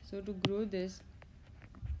 So to grow this,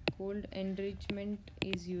 cold enrichment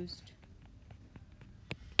is used.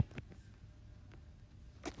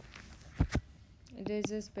 There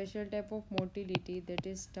is a special type of motility, that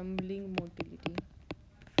is tumbling motility.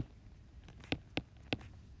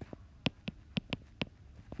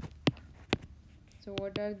 So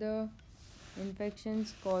what are the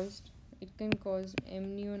infections caused? It can cause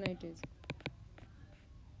amnionitis,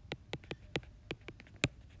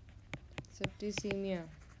 septicemia,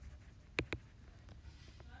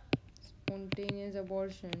 spontaneous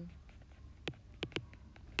abortion,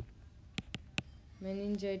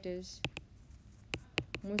 meningitis,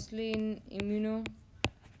 mostly in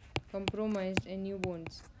immunocompromised and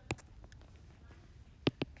newborns,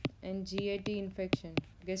 and GIT infection,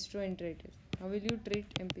 gastroenteritis. How will you treat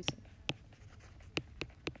MPC?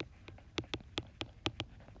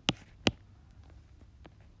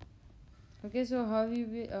 Okay, so how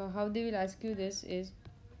they will ask you this is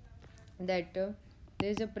that there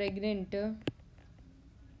is a pregnant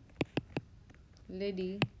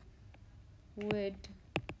lady who ate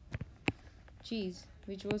cheese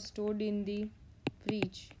which was stored in the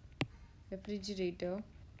refrigerator,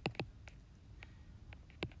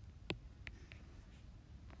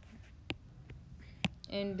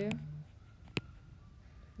 and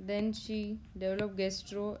then she developed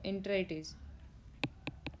gastroenteritis.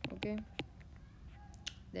 Okay,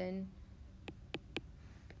 then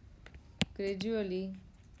gradually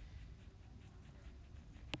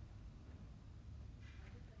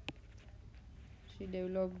she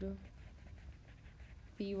developed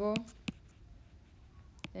fever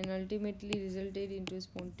and ultimately resulted into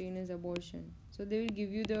spontaneous abortion. So they will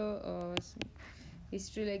give you the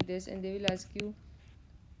history like this, and they will ask you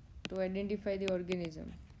to identify the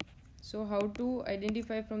organism. So how to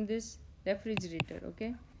identify from this refrigerator?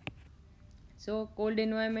 Okay, so cold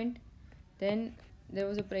environment, then there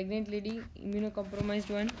was a pregnant lady, immunocompromised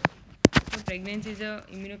one. So pregnancy is a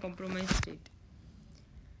immunocompromised state,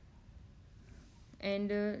 and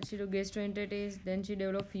she developed gastroenteritis, then she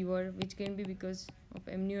developed fever which can be because of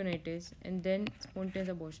amnionitis, and then spontaneous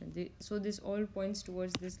abortion. So this all points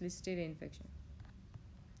towards this Listeria infection.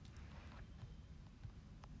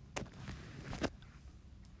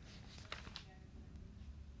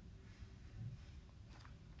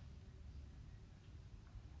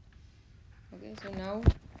 Okay, so now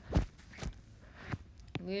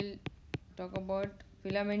we'll talk about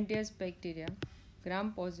filamentous bacteria,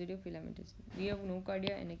 gram positive filamentous. We have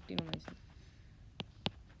Nocardia and actinomyces.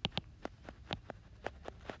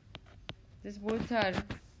 These both are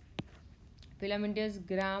filamentous,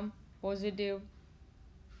 gram positive,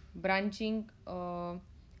 branching,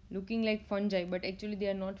 looking like fungi, but actually they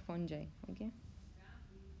are not fungi. Okay,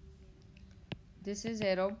 this is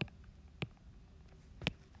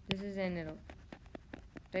This is anaerobe.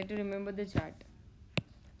 Try to remember the chart.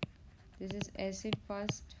 This is acid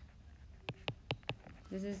fast.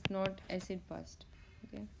 This is not acid fast.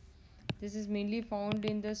 Okay. This is mainly found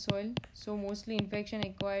in the soil. So mostly infection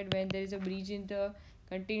acquired when there is a breach in the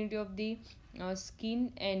continuity of the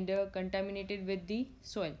skin and contaminated with the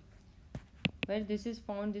soil. Where this is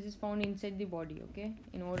found inside the body. Okay.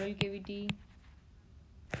 In oral cavity,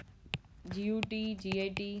 GUT,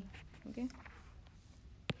 GIT. Okay.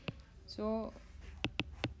 So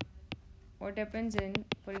what happens in,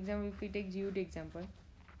 for example, if we take GUT example,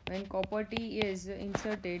 when copper T is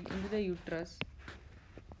inserted into the uterus,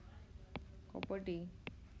 copper T,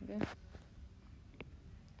 okay,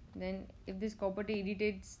 then if this copper T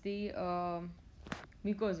irritates the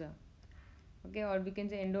mucosa, okay, or we can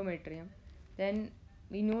say endometrium, then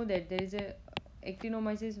we know that there is a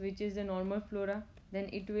actinomyces which is the normal flora, then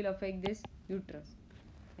it will affect this uterus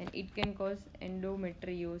and it can cause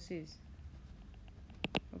endometriosis.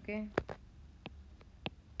 Okay,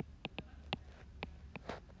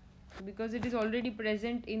 because it is already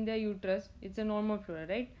present in the uterus, it's a normal flora,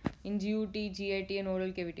 right, in GUT, GIT and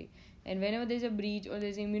oral cavity, and whenever there is a breach or there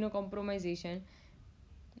is immunocompromisation,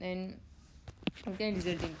 then it can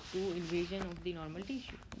result into invasion of the normal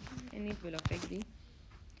tissue and it will affect the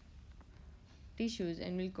tissues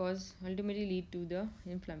and will cause, ultimately lead to the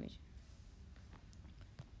inflammation.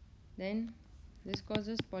 Then this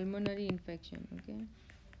causes pulmonary infection. Okay,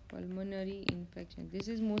 pulmonary infection, this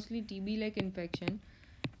is mostly TB like infection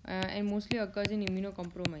and mostly occurs in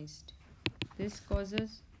immunocompromised. This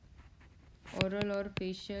causes oral or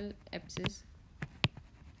facial abscess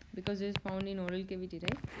because it is found in oral cavity,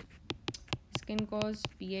 right? This can cause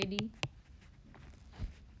PID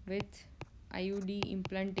with IUD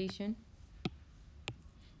implantation.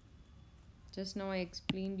 Just now I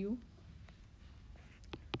explained you.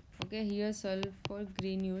 Okay, here sulfur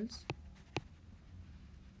granules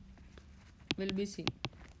will be seen.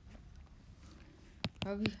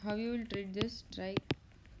 How you will treat this?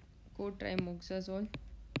 Tricotrimoxazole.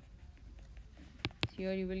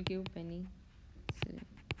 Here you will give penicillin.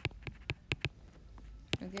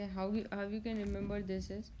 Okay, how you can remember this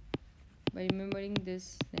is by remembering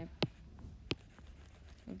this snap.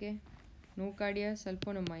 Okay, nocardia,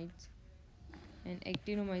 sulfonamides and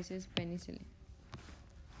actinomyces penicillin.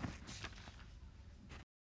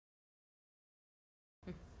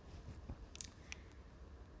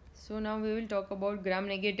 So now we will talk about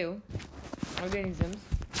gram-negative organisms.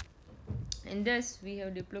 In this we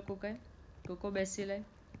have diplococci, cocobacilli,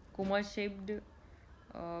 coma-shaped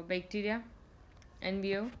bacteria, and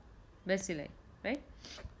we have bacilli, right?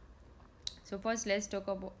 So first let's talk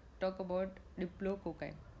about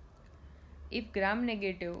diplococci. If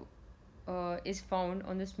gram-negative is found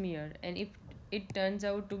on the smear and if it turns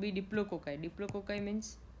out to be diplococci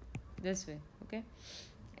means this way, okay,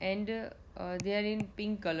 and they are in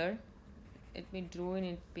pink color. Let me draw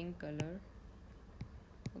in pink color.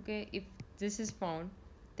 Okay, if this is found,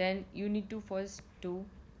 then you need to first do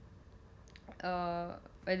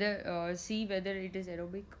see whether it is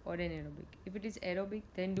aerobic or anaerobic. If it is aerobic,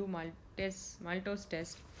 then do maltose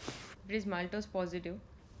test. If it is maltose positive,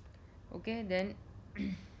 okay, then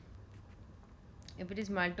if it is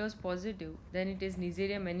maltose positive, then it is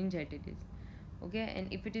Neisseria meningitidis. Okay,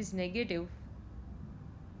 and if it is negative,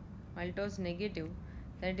 maltose negative,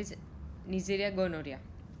 then it is Neisseria gonorrhea.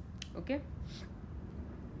 Okay,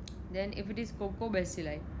 then if it is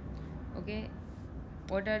cocobacilli, okay,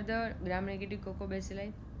 what are the gram-negative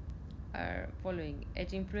cocobacilli? Are following: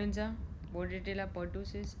 H. influenza, Bordetella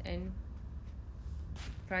pertussis, and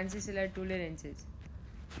Francisella tularensis.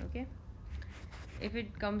 Okay, if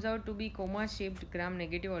it comes out to be coma-shaped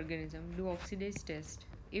gram-negative organism, do oxidase test.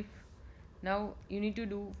 If now you need to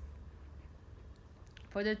do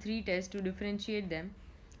for the 3 tests to differentiate them.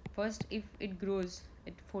 First, if it grows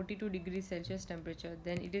at 42 degrees Celsius temperature,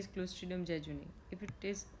 then it is Clostridium jejuni.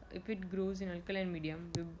 If it grows in alkaline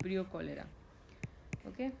medium, Vibrio cholera.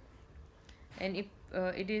 Okay, and if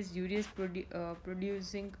it is urease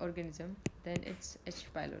producing organism, then it's H.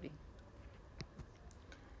 pylori.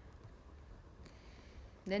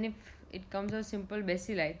 Then if it comes out simple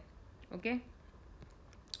bacilli, okay,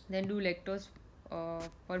 then do lactose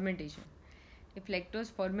fermentation. If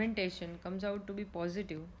lactose fermentation comes out to be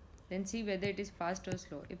positive, then see whether it is fast or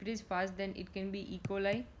slow. If it is fast, then it can be E.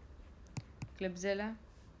 coli, Klebsiella,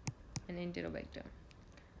 and Enterobacter.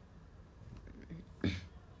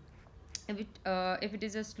 If it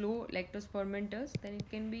is a slow lactose fermenters, then it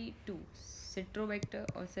can be 2, Citrobacter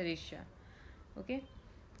or Serratia. Okay.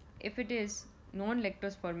 If it is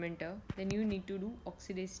non-lactose fermenter, then you need to do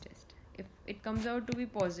oxidase test. If it comes out to be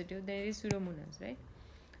positive, then it is Pseudomonas, right?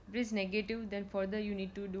 If it is negative, then further you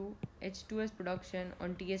need to do H2S production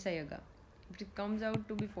on TSI agar. If it comes out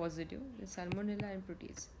to be positive, it's Salmonella and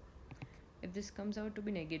Protease. If this comes out to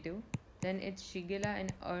be negative, then it's Shigella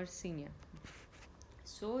and Yersinia.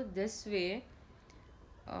 So this way,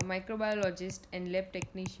 microbiologists and lab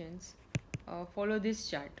technicians follow this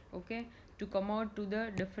chart, okay, to come out to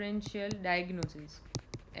the differential diagnosis.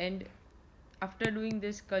 And after doing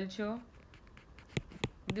this culture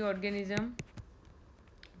the organism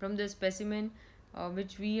from the specimen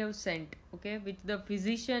which we have sent, okay, which the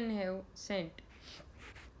physician have sent,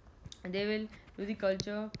 they will do the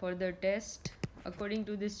culture for the test according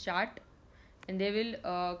to this chart, and they will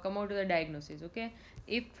come out to the diagnosis. Okay,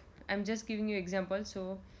 if I'm just giving you example,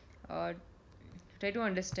 so try to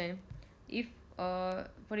understand. If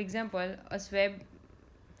for example a swab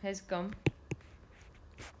has come,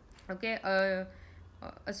 okay, a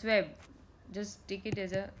swab, just take it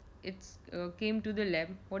as a, it's came to the lab.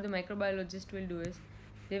 What the microbiologist will do is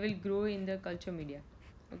they will grow in the culture media.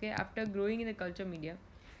 Okay, after growing in the culture media,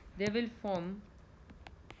 they will form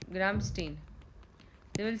gram stain.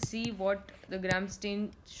 They will see what the gram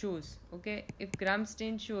stain shows. Okay, if gram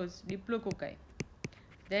stain shows diplococci,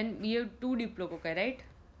 then we have two diplococci, right?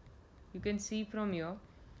 You can see from here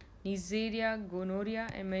Neisseria, gonorrhea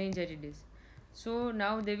and meningitis. So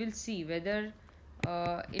now they will see whether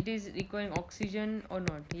it is requiring oxygen or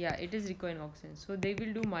not. Yeah, it is requiring oxygen. So they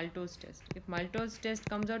will do maltose test. If maltose test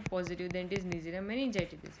comes out positive, then it is Neisseria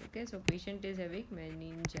meningitis. Okay, so patient is having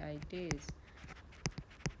meningitis.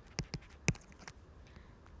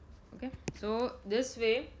 Okay, so this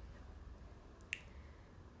way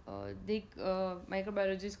the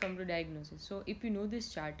microbiologists come to diagnosis. So if you know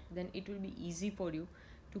this chart, then it will be easy for you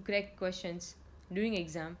to crack questions during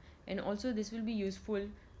exam, and also this will be useful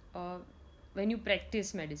when you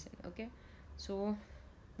practice medicine. Okay, so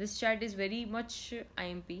this chart is very much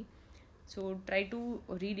IMP, so try to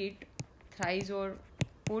read it thrice or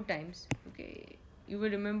 4 times. Okay, you will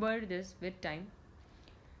remember this with time,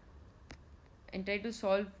 and try to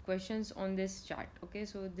solve questions on this chart. Okay,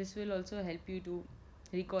 so this will also help you to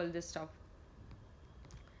recall this stuff.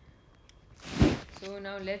 So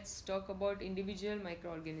now let's talk about individual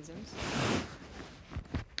microorganisms.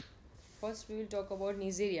 First we will talk about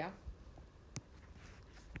Neisseria.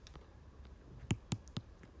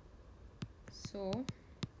 So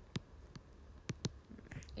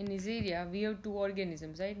in Neisseria we have two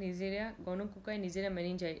organisms, right? Neisseria gonococcus and Neisseria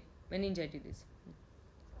meningitis.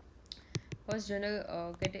 First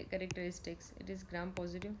general characteristics, it is gram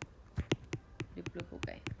positive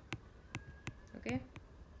diplococci. Okay,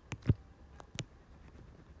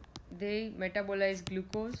 they metabolize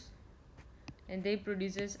glucose and they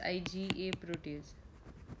produces IgA protease.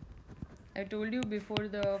 I told you before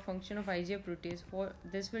the function of IgA protease. What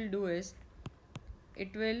this will do is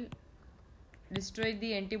it will destroy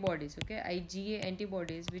the antibodies, okay, IgA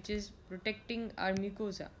antibodies, which is protecting our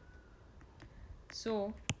mucosa.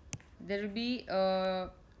 So there will be a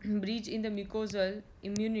breach in the mucosal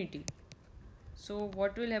immunity. So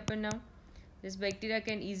what will happen now? This bacteria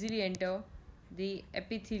can easily enter the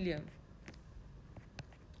epithelial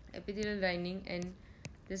lining, and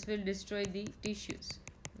this will destroy the tissues.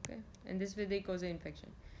 Okay, and this way they cause an infection.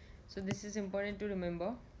 So this is important to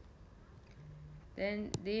remember.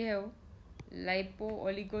 Then they have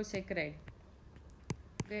lipo-oligosaccharide.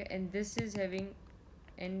 Okay, and this is having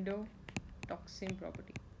endotoxin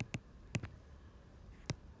property.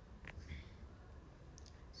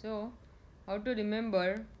 So how to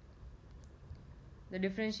remember the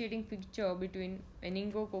differentiating feature between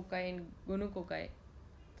meningococci and gonococci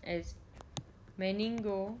is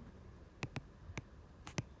meningococci,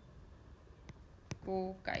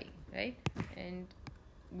 right, and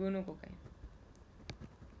gonococci.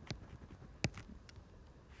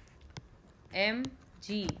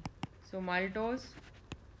 Mg, so maltose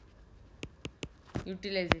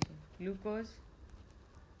utilization, glucose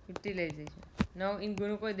utilization. Now in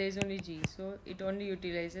gonococci there is only G, so it only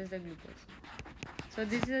utilizes the glucose. So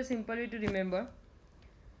this is a simple way to remember.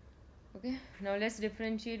 Okay, now let's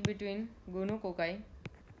differentiate between gonococci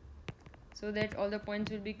so that all the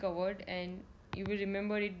points will be covered and you will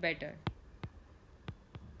remember it better.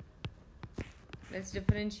 Let's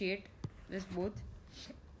differentiate this both.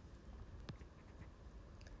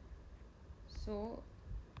 So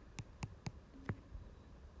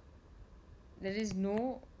there is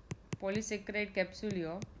no polysaccharide capsule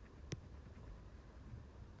here.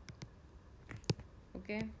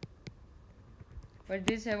 Okay, but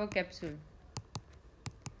this have a capsule.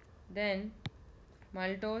 Then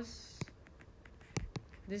maltose,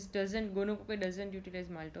 this doesn't, gonococci doesn't utilize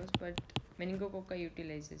maltose, but meningococci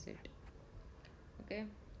utilizes it. Okay,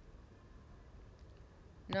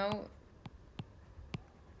 Now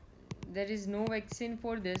there is no vaccine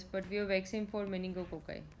for this, but we have vaccine for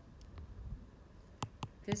meningococci.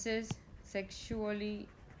 This is sexually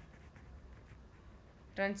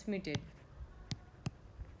transmitted.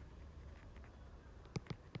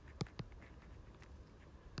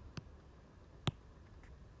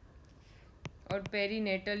 Or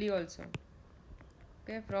perinatally also,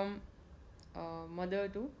 okay, from mother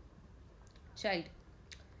to child.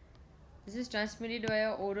 This is transmitted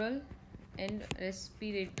via oral and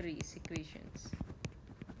respiratory secretions.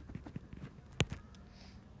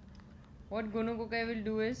 What gonococci will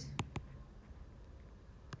do is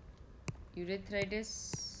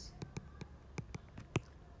urethritis,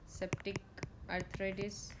 septic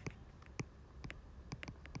arthritis,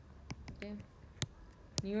 okay,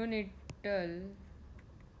 neonatal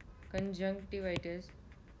conjunctivitis,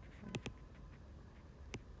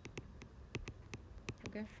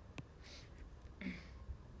 okay,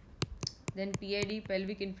 then PID,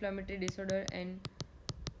 pelvic inflammatory disorder, and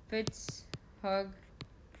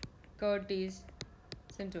Fitz-Hugh-Curtis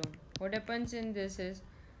syndrome. What happens in this is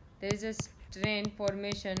there is a strain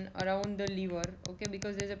formation around the liver, okay,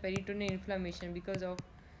 because there is a peritoneal inflammation because of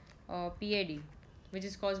PID, which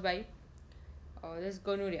is caused by this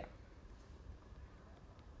gonorrhea.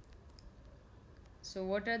 So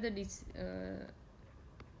what are the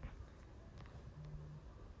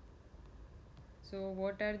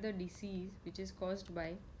disease which is caused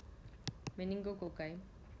by meningococci?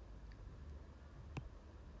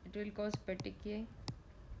 It will cause petechiae,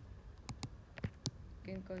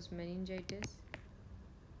 can cause meningitis,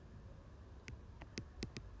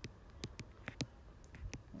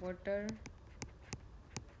 Waterhouse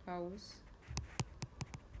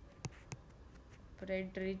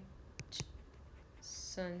Friderichsen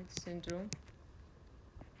syndrome,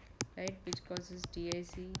 right, which causes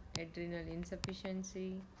DIC, adrenal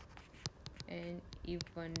insufficiency, and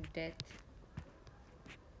even death.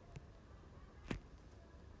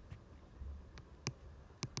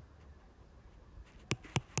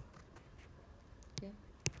 Okay.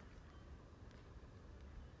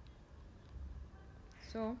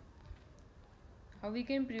 So, how we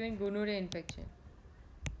can prevent gonorrhea infection?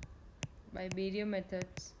 By various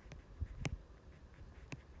methods.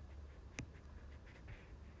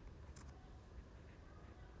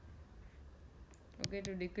 Okay,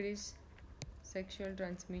 to decrease sexual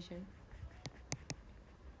transmission.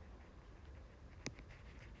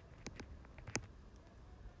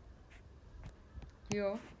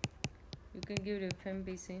 Here, you can give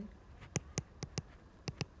rifampicin,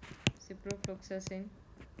 ciprofloxacin,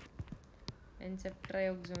 and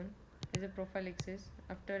ceftriaxone as a prophylaxis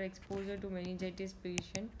after exposure to meningitis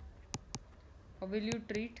patient. How will you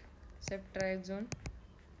treat ceftriaxone?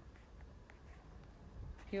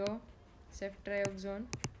 Here, ceftriaxone,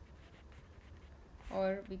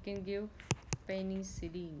 or we can give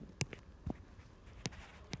penicillin.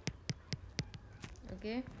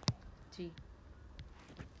 Okay, G.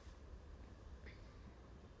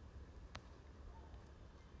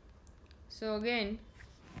 So again,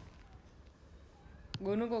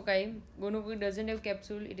 gonococci doesn't have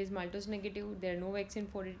capsule. It is maltose negative. There are no vaccine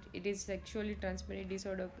for it. It is sexually transmitted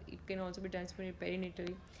disorder. It can also be transmitted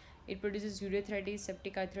perinatally. It produces urethritis,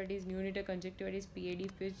 septic arthritis, neonatal conjunctivitis, PID,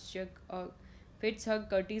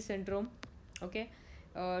 Fitz-Hugh-Curtis syndrome. Okay,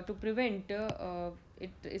 to prevent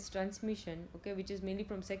its transmission, okay, which is mainly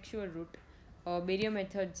from sexual route, barrier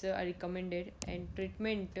methods are recommended, and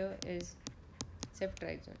treatment is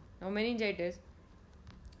ceftriaxone. Now meningitis,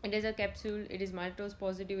 it is a capsule, it is maltose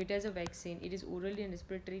positive, it has a vaccine, it is orally and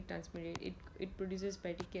respiratory transmitted, it produces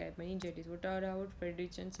petechiae, meningitis, Waterhouse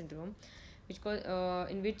Friderichsen syndrome,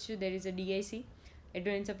 in which there is a DIC,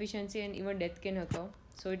 adrenal insufficiency, and even death can occur.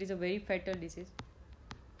 So it is a very fatal disease.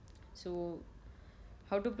 So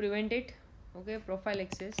how to prevent it? Okay,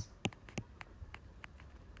 prophylaxis.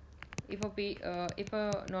 If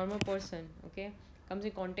a normal person, okay, comes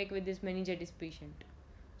in contact with this meningitis patient,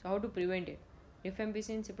 so how to prevent it?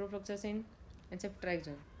 Rifampicin, ciprofloxacin, and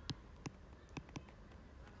ceftriaxone.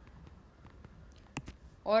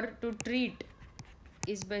 Or to treat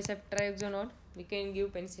is by ceftriaxone, or we can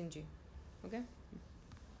give penicillin G. Okay.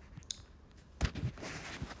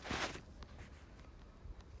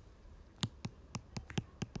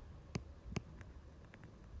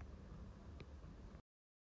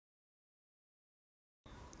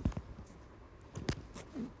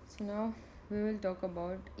 So now we will talk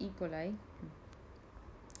about E. coli.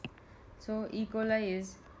 So E. coli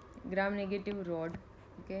is gram-negative rod,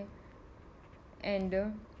 okay, and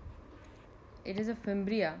it is a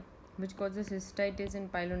fimbria which causes cystitis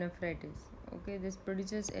and pyelonephritis. Okay, this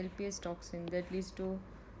produces LPS toxin that leads to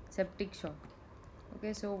septic shock.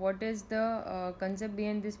 Okay, so what is the concept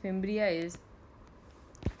behind this fimbria is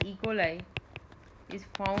E. coli is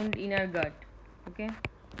found in our gut. Okay,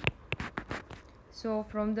 so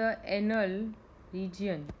from the anal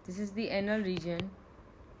region, this is the anal region,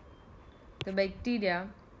 the bacteria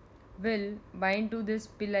will bind to this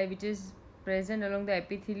pili which is present along the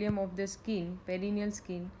epithelium of the skin, perineal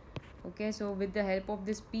skin. Okay, so with the help of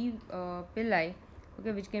this pili,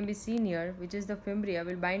 okay, which can be seen here, which is the fimbria,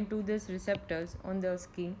 will bind to this receptors on the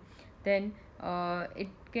skin. Then it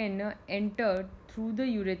can enter through the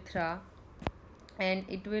urethra, and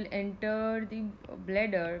it will enter the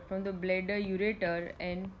bladder, from the bladder ureter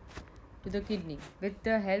and to the kidney with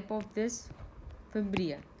the help of this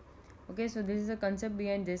fimbria. Okay, so this is the concept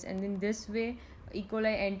behind this, and in this way E.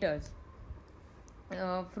 coli enters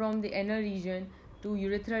from the anal region to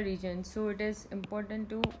urethra region. So it is important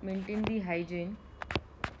to maintain the hygiene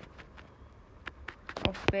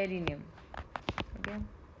of perineum. Okay,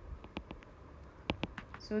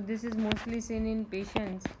 so this is mostly seen in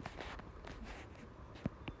patients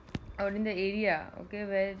or in the area, okay,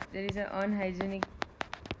 where there is an unhygienic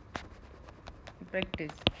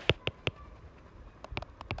practice.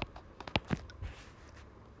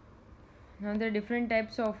 Now there are different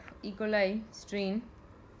types of E. coli strain.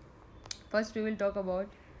 First we will talk about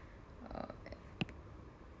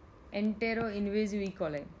entero-invasive E.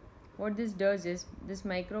 coli. What this does is, this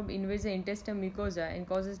microbe invades the intestinal mucosa and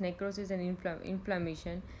causes necrosis and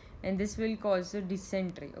inflammation, and this will cause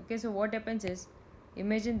dysentery. Okay, so what happens is,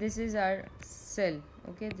 imagine this is our cell.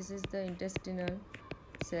 Okay, this is the intestinal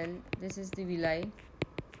cell, this is the villi.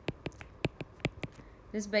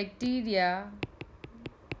 This bacteria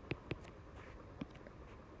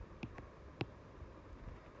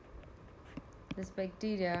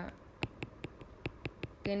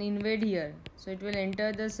can invade here, so it will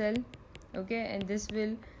enter the cell. Okay, and this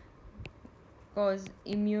will cause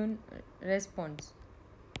immune response,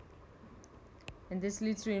 and this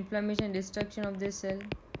leads to inflammation, destruction of this cell,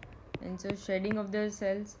 and so shedding of the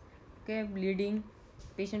cells. Okay, bleeding,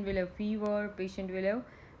 patient will have fever, patient will have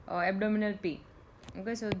abdominal pain.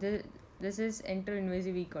 Okay, so this is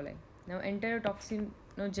entero-invasive E. coli. Now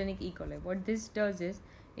enterotoxinogenic E. coli, what this does is,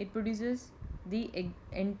 it produces the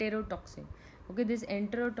enterotoxin. Okay, this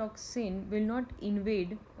enterotoxin will not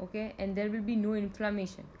invade, okay, and there will be no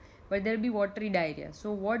inflammation, but there will be watery diarrhea.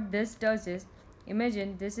 So what this does is,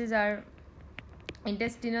 imagine this is our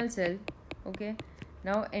intestinal cell. Okay,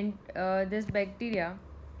 now this bacteria,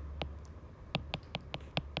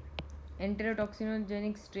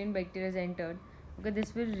 enterotoxinogenic strain bacteria is entered. Okay,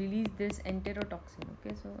 this will release this enterotoxin.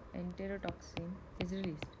 Okay, so enterotoxin is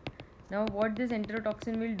released. Now what this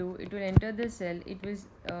enterotoxin will do, it will enter the cell, it will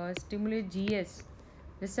stimulate GS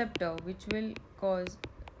receptor, which will cause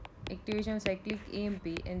activation of cyclic AMP,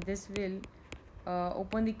 and this will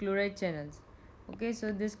open the chloride channels. Okay,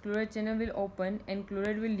 so this chloride channel will open and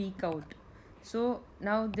chloride will leak out. So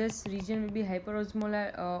now this region will be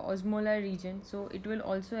hyperosmolar osmolar region, so it will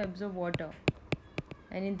also absorb water,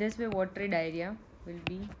 and in this way watery diarrhea will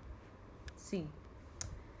be seen.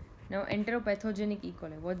 Now enteropathogenic E.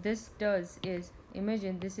 coli, what this does is,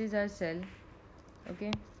 imagine this is our cell,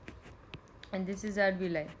 okay, and this is our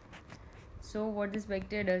villi. So what this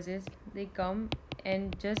bacteria does is, they come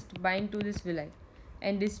and just bind to this villi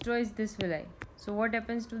and destroys this villi. So what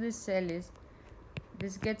happens to this cell is,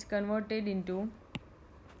 this gets converted into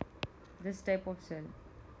this type of cell.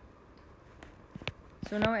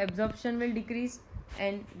 So now absorption will decrease,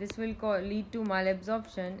 and this will lead to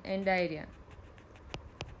malabsorption and diarrhea.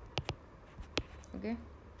 Okay,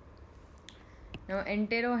 now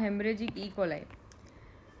enterohemorrhagic E. coli.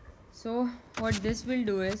 So what this will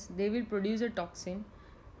do is, they will produce a toxin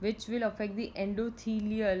which will affect the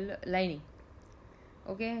endothelial lining.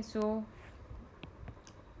 Okay, so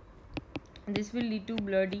this will lead to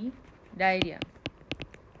bloody diarrhea.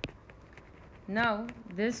 Now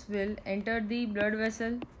this will enter the blood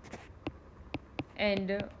vessel,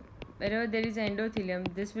 and wherever there is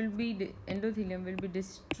endothelium, this will be endothelium will be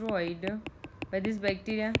destroyed by this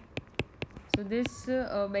bacteria. So this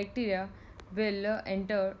bacteria will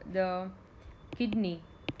enter the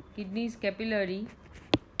kidney's capillary,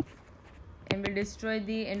 and will destroy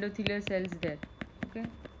the endothelial cells there. Okay,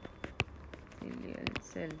 endothelial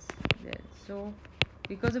cells there. So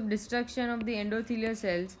because of destruction of the endothelial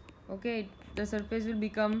cells, okay, the surface will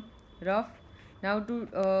become rough. Now to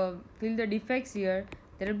fill the defects here,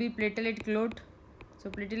 there will be platelet clot. So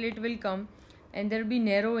platelet will come, and there will be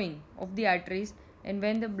narrowing of the arteries, and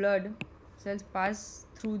when the blood cells pass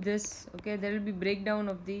through this, okay, there will be breakdown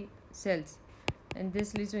of the cells, and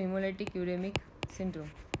this leads to hemolytic uremic syndrome.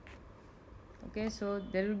 Okay, so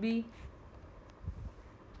there will be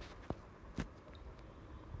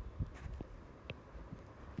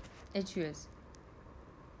HUS.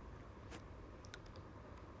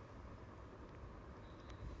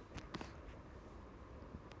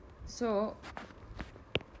 So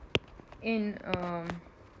in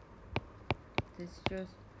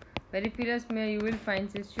peripheral smear you will find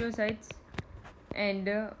cystocytes, and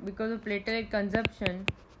because of platelet consumption,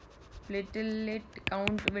 platelet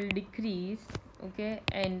count will decrease. Okay,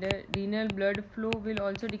 and renal blood flow will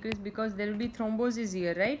also decrease because there will be thrombosis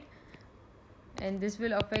here, right? And this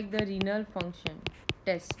will affect the renal function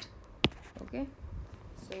test. Okay,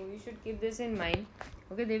 so you should keep this in mind.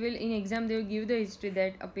 Okay, they will in exam they will give the history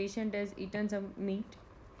that a patient has eaten some meat.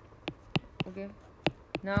 Okay,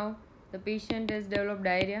 now the patient has developed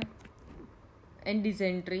diarrhea and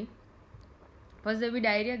dysentery. First there will be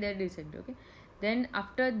diarrhea, then dysentery. Okay, then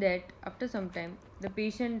after that, after some time, the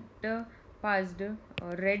patient passed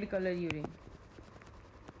red color urine.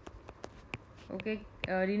 Okay,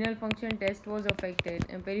 renal function test was affected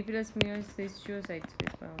and peripheral smear cystocytes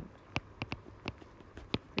was found.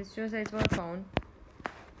 Cystocytes were found.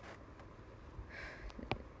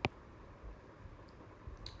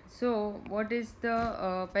 So what is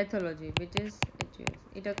the pathology, which is HUS?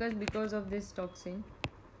 It occurs because of this toxin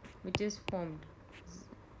which is formed.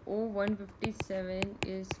 O157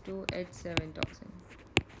 is to H7 toxin.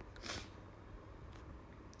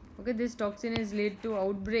 Okay, this toxin is led to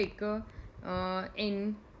outbreak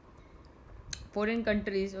in foreign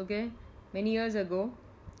countries. Okay, many years ago,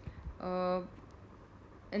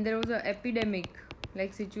 and there was an epidemic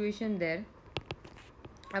like situation there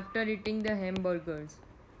after eating the hamburgers.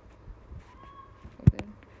 Okay,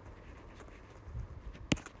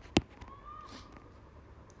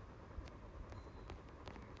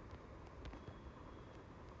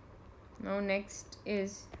 now next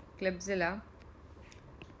is Klebsiella.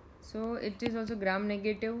 So it is also gram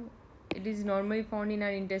negative. It is normally found in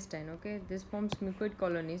our intestine. Okay, this forms mucoid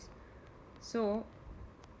colonies. So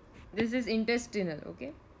this is intestinal.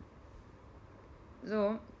 Okay,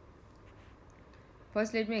 so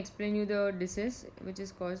first let me explain you the disease which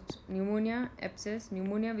is caused pneumonia abscess.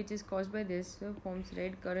 Pneumonia which is caused by this forms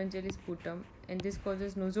red currant jelly sputum, and this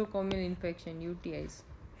causes nosocomial infection, UTIs.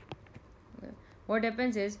 Okay. What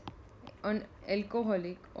happens is on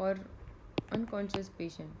alcoholic or unconscious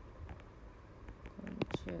patient,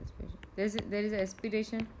 there is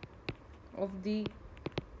aspiration of the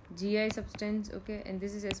GI substance. Okay, and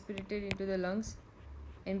this is aspirated into the lungs,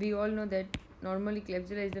 and we all know that normally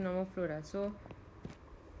Klebsiella is the normal flora. So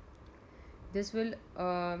this will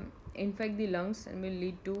infect the lungs and will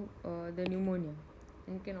lead to the pneumonia,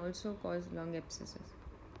 and can also cause lung abscesses.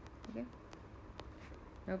 Okay,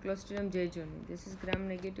 now Clostridium jejuni. This is gram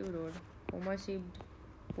negative rod, coma shaped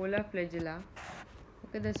polar flagella.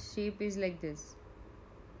 Okay, the shape is like this,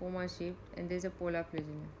 coma shaped, and there is a polar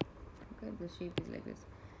flagella. Okay, the shape is like this.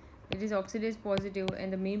 It is oxidase positive,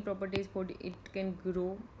 and the main property is it can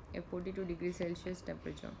grow at 42 degrees Celsius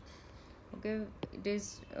temperature. Okay, it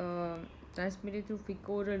is transmitted through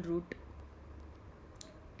fecal route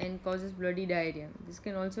and causes bloody diarrhea. This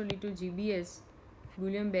can also lead to GBS,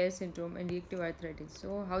 Guillain-Barré syndrome, and reactive arthritis.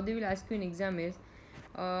 So how they will ask you in exam is,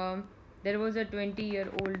 there was a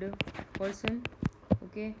 20-year-old person,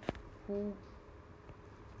 okay, who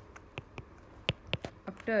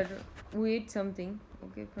ate something,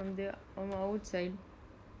 okay, from the outside,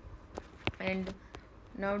 and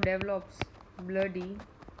now develops bloody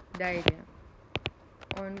diarrhea.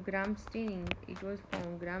 On gram staining, it was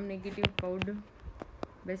found gram negative cowed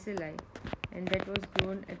bacilli, and that was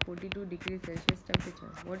grown at 42 degrees Celsius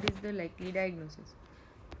temperature. What is the likely diagnosis?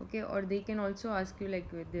 Okay, or they can also ask you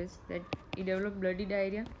like with this, that he developed bloody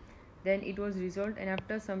diarrhea, then it was resolved, and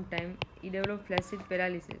after some time he developed flaccid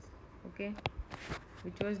paralysis. Okay,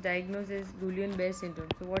 which was diagnosed as Guillain-Barré syndrome.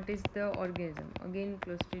 So what is the organism? Again,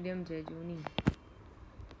 Clostridium jejuni.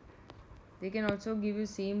 They can also give you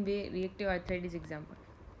same way reactive arthritis example.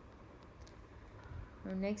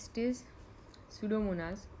 Now next is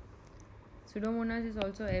Pseudomonas. Pseudomonas is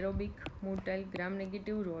also aerobic, motile, gram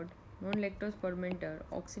negative rod, non-lactose fermenter,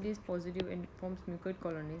 oxidase positive, and forms mucoid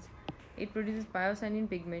colonies. It produces pyocyanin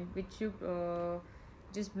pigment, which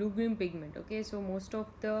is blue-green pigment. Okay, so most of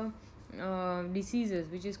the diseases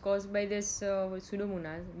which is caused by this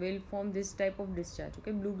Pseudomonas will form this type of discharge.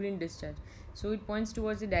 Okay, blue-green discharge. So it points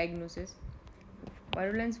towards the diagnosis.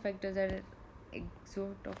 Virulence factors are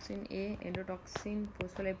exotoxin A, endotoxin,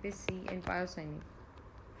 phospholipase C, and pyocyanin.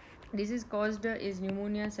 Disease caused is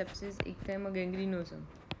pneumonia, sepsis, ecthyma gangrenosum,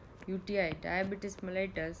 UTI, diabetes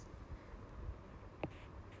mellitus.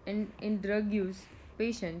 And in drug use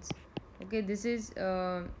patients, Okay, this is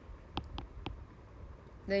the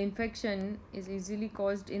infection is easily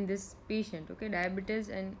caused in this patient. Okay, diabetes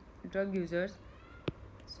and drug users,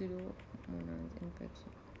 pseudomonas infection.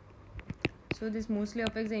 So this mostly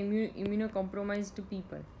affects the immunocompromised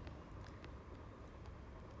people.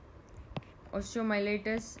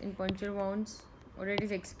 Osteomyelitis in puncture wounds,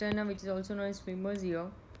 otitis externa, which is also known as swimmer's ear,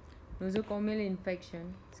 nosocomial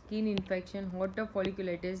infection, skin infection, hot tub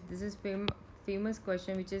folliculitis. This is famous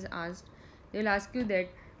question which is asked. They will ask you that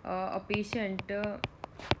a patient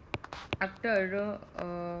after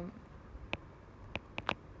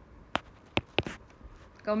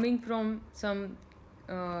coming from some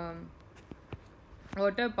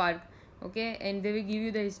water park, okay, and they will give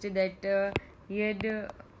you the history that he had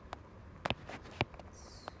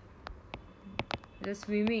the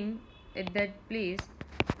swimming at that place,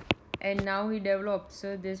 and now he develops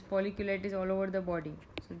this folliculitis all over the body.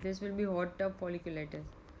 So this will be hot tub folliculitis.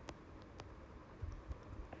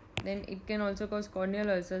 Then it can also cause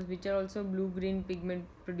corneal ulcers, which are also blue-green pigment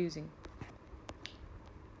producing.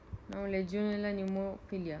 Now Legionella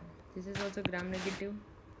pneumophilia. This is also gram negative.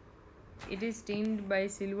 It is stained by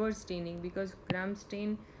silver staining, because gram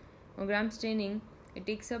staining, it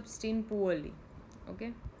takes up stain poorly.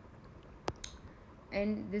 Okay,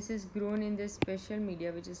 and this is grown in this special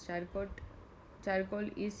media which is charcoal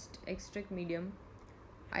yeast extract medium,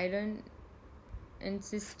 iron and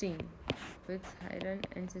cysteine, with iron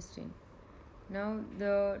and cysteine. Now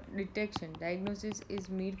the diagnosis is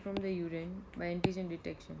made from the urine by antigen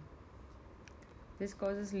detection. This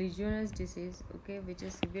causes Legionnaires disease, okay, which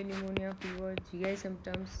is severe pneumonia, fever, GI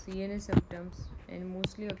symptoms, CNS symptoms, and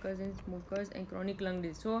mostly occurs in smokers and chronic lung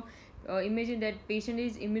disease. So imagine that patient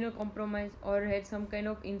is immunocompromised or had some kind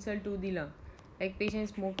of insult to the lung, like patient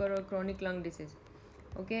smoker or chronic lung disease.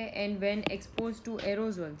 Okay, and when exposed to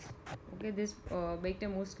aerosols, okay, this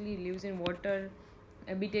bacteria mostly lives in water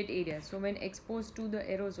habitat areas. So when exposed to the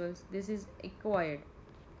aerosols, this is acquired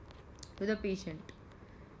to the patient,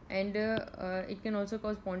 and it can also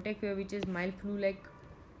cause Pontic fever, which is mild flu-like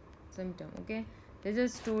symptom. Okay, there's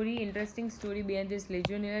a interesting story behind this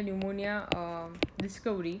Legionella pneumonia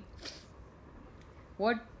discovery.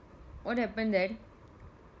 What happened that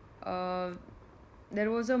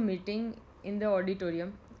there was a meeting in the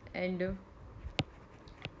auditorium, and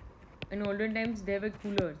in olden times there were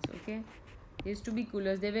coolers. Okay, there used to be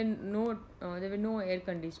coolers. There were no air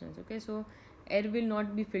conditioners. Okay, so air will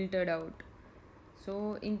not be filtered out.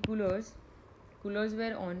 So in coolers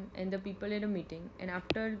were on, and the people had a meeting, and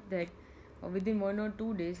after that, within 1 or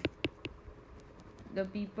 2 days, the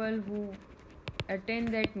people who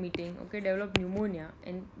attend that meeting, okay, developed pneumonia,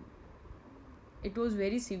 and it was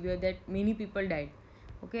very severe that many people died.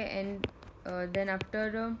 Okay, and then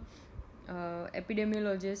after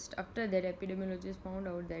epidemiologist found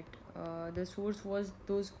out that the source was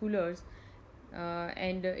those coolers,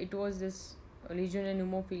 and it was this Legionella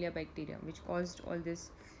pneumophilia bacteria which caused all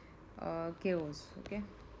this chaos. Okay,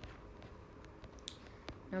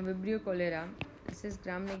 now Vibrio cholera. This is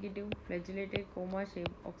gram negative, flagellated, coma shape,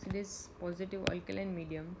 oxidase positive alkaline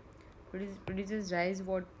medium, produces rice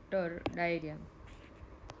water diarrhea.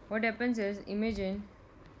 What happens is, imagine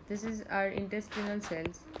this is our intestinal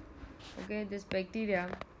cells. Okay, this bacteria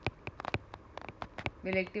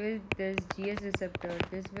will activate this GS receptor.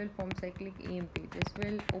 This will form cyclic AMP. This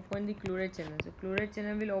will open the chloride channel. So chloride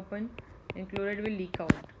channel will open and chloride will leak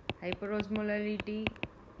out. Hyperosmolarity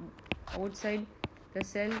outside the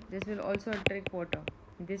cell. This will also attract water.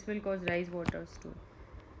 This will cause rice water stool.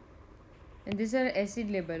 And these are acid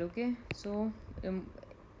label. Okay, so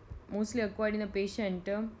mostly acquired in a patient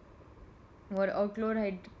or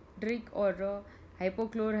achlorhydric or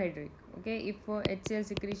hypochlorhydric. Okay, if HCl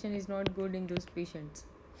secretion is not good in those patients,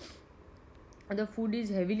 the food is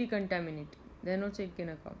heavily contaminated, then also it can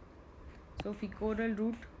occur. So fecal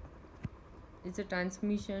root is a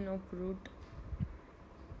transmission of root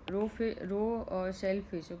raw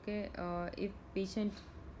shellfish. Okay, if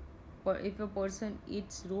a person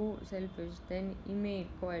eats raw shellfish, then he may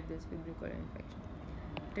acquire this Vibrio cholera infection.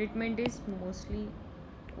 Treatment is mostly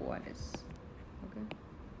ORS. Okay,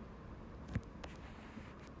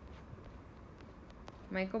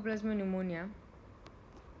 Mycoplasma pneumonia.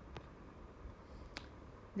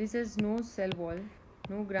 This has no cell wall,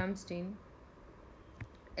 no gram stain.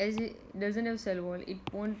 As it doesn't have cell wall, it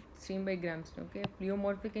won't stain by gram stain. Okay,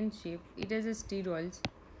 pleomorphic in shape. It has a sterols,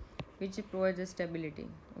 which provides a stability.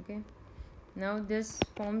 Okay, now this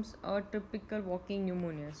forms a typical walking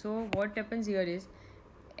pneumonia. So what happens here is,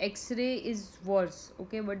 X-ray is worse.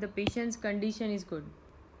 Okay, but the patient's condition is good.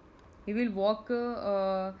 He will walk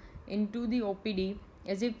into the OPD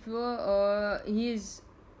as if he is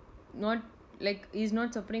not like is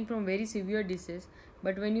not suffering from very severe disease,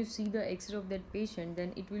 but when you see the x-ray of that patient,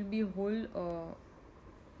 then it will be whole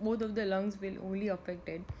both of the lungs will only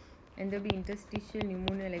affected, and there will be interstitial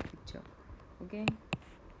pneumonia like picture. Okay,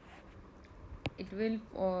 it will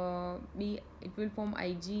form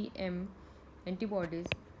IgM antibodies.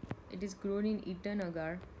 It is grown in eaten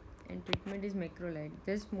agar, and treatment is macrolide.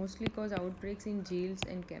 This mostly cause outbreaks in jails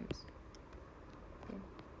and camps. Okay.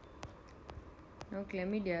 Now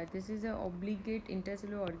chlamydia, this is an obligate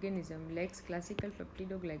intercellular organism, lacks classical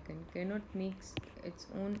peptidoglycan, cannot make its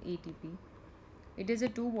own ATP. It has a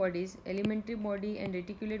two bodies, elementary body and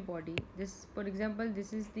reticulate body. This, for example,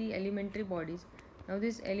 this is the elementary bodies. Now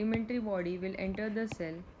this elementary body will enter the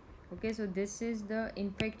cell. Okay, so this is the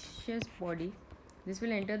infectious body. This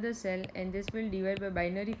will enter the cell and this will divide by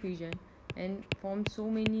binary fission and form so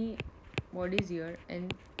many bodies here,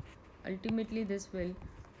 and ultimately this will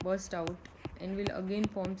burst out and will again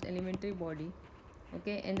forms elementary body.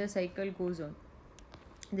 Okay, and the cycle goes on.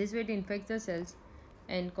 This way it infects the cells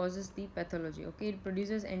and causes the pathology. Okay, it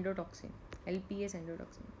produces endotoxin, LPS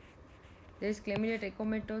endotoxin. There is chlamydia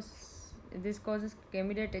trachomatis. This causes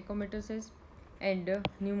chlamydia trachomatis and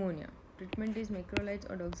pneumonia. Treatment is macrolides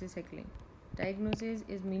or doxycycline. Diagnosis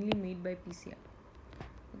is mainly made by PCR.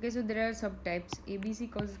 Okay, so there are subtypes.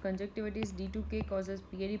 ABC causes conjunctivitis, D2K causes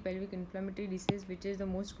PID, pelvic inflammatory disease, which is the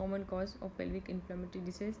most common cause of pelvic inflammatory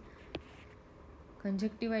disease.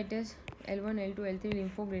 Conjunctivitis, L1, L2, L3,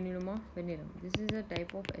 lymphogranuloma venereum. This is a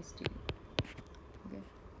type of STD. Okay.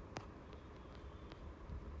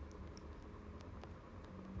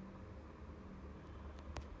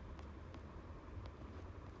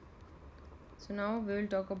 So now we will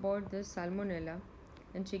talk about the Salmonella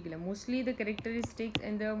and Shigella. Mostly the characteristics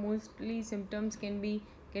and the mostly symptoms can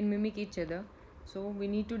mimic each other. So we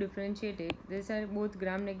need to differentiate it. These are both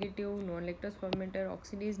gram-negative, non-lactose fermenter,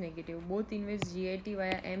 oxidase negative. Both invades GIT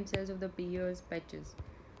via M cells of the Peyer's patches.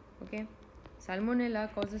 Okay.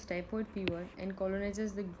 Salmonella causes typhoid fever and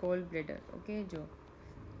colonizes the gallbladder. Okay, Joe.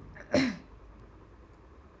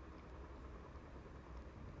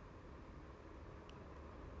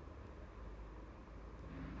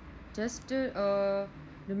 Just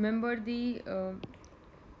remember the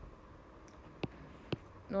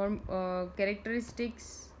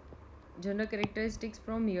characteristics, general characteristics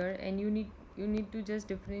from here, and you need to just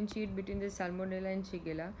differentiate between the Salmonella and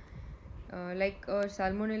Shigella.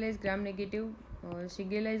 Salmonella is gram negative,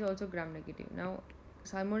 Shigella is also gram negative. Now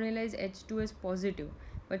Salmonella is H2S positive,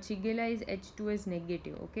 but Shigella is H2S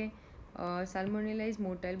negative. Okay, Salmonella is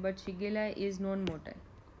motile, but Shigella is non-motile.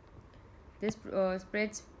 This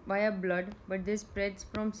spreads via blood, but this spreads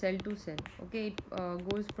from cell to cell. Okay, it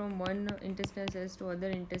goes from one intestinal cells to other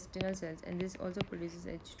intestinal cells, and this also produces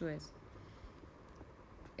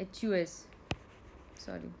HUS,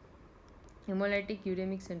 sorry, hemolytic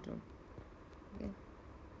uremic syndrome. Okay.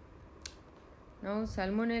 Now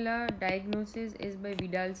Salmonella diagnosis is by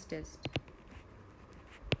Vidal's test,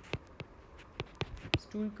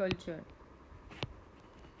 stool culture.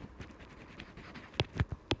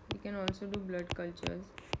 We can also do blood cultures,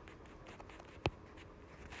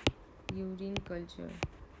 urine culture.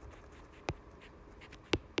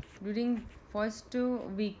 During first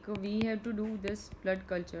week we have to do this blood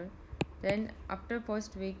culture. Then after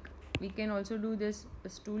first week we can also do this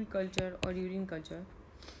stool culture or urine culture.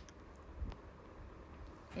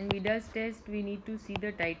 In Vidal's test we need to see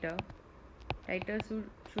the titer. Titer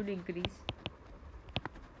should increase.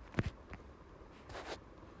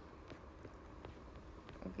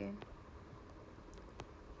 Okay.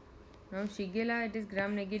 Now Shigella, it is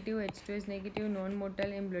gram negative, H2S negative,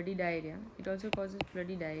 non-motile and bloody diarrhea. It also causes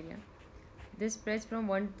bloody diarrhea. This spreads from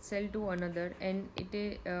one cell to another, and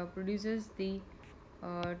it produces the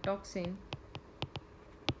toxin,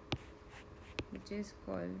 which is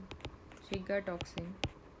called Shiga toxin.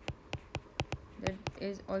 That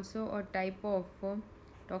is also a type of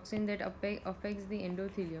toxin that affects the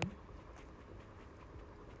endothelium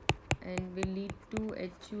and will lead to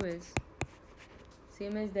HUS,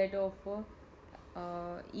 same as that of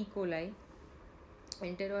E. coli,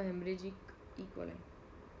 enterohemorrhagic E. coli.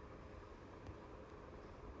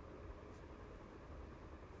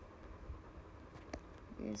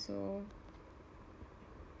 Okay, so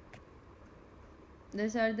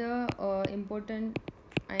these are the important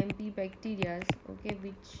IMP bacteria, okay,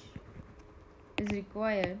 which is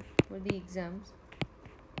required for the exams.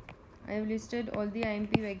 I have listed all the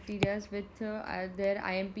IMP bacteria with their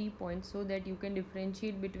IMP points so that you can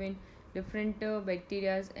differentiate between different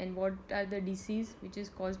bacteria and what are the disease which is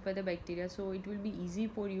caused by the bacteria. So it will be easy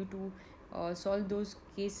for you to solve those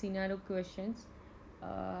case scenario questions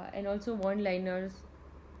and also one-liners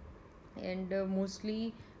and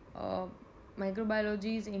mostly uh,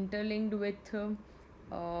 microbiology is interlinked with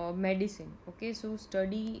medicine. Okay, so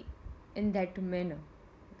study in that manner.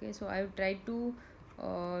 Okay, so I've tried to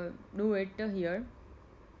do it here.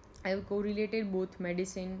 I have correlated both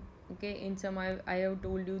medicine. Okay, in some I have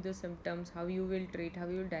told you the symptoms, how you will treat, how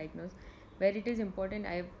you will diagnose. Where it is important,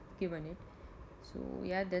 I have given it. So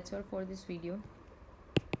yeah, that's all for this video.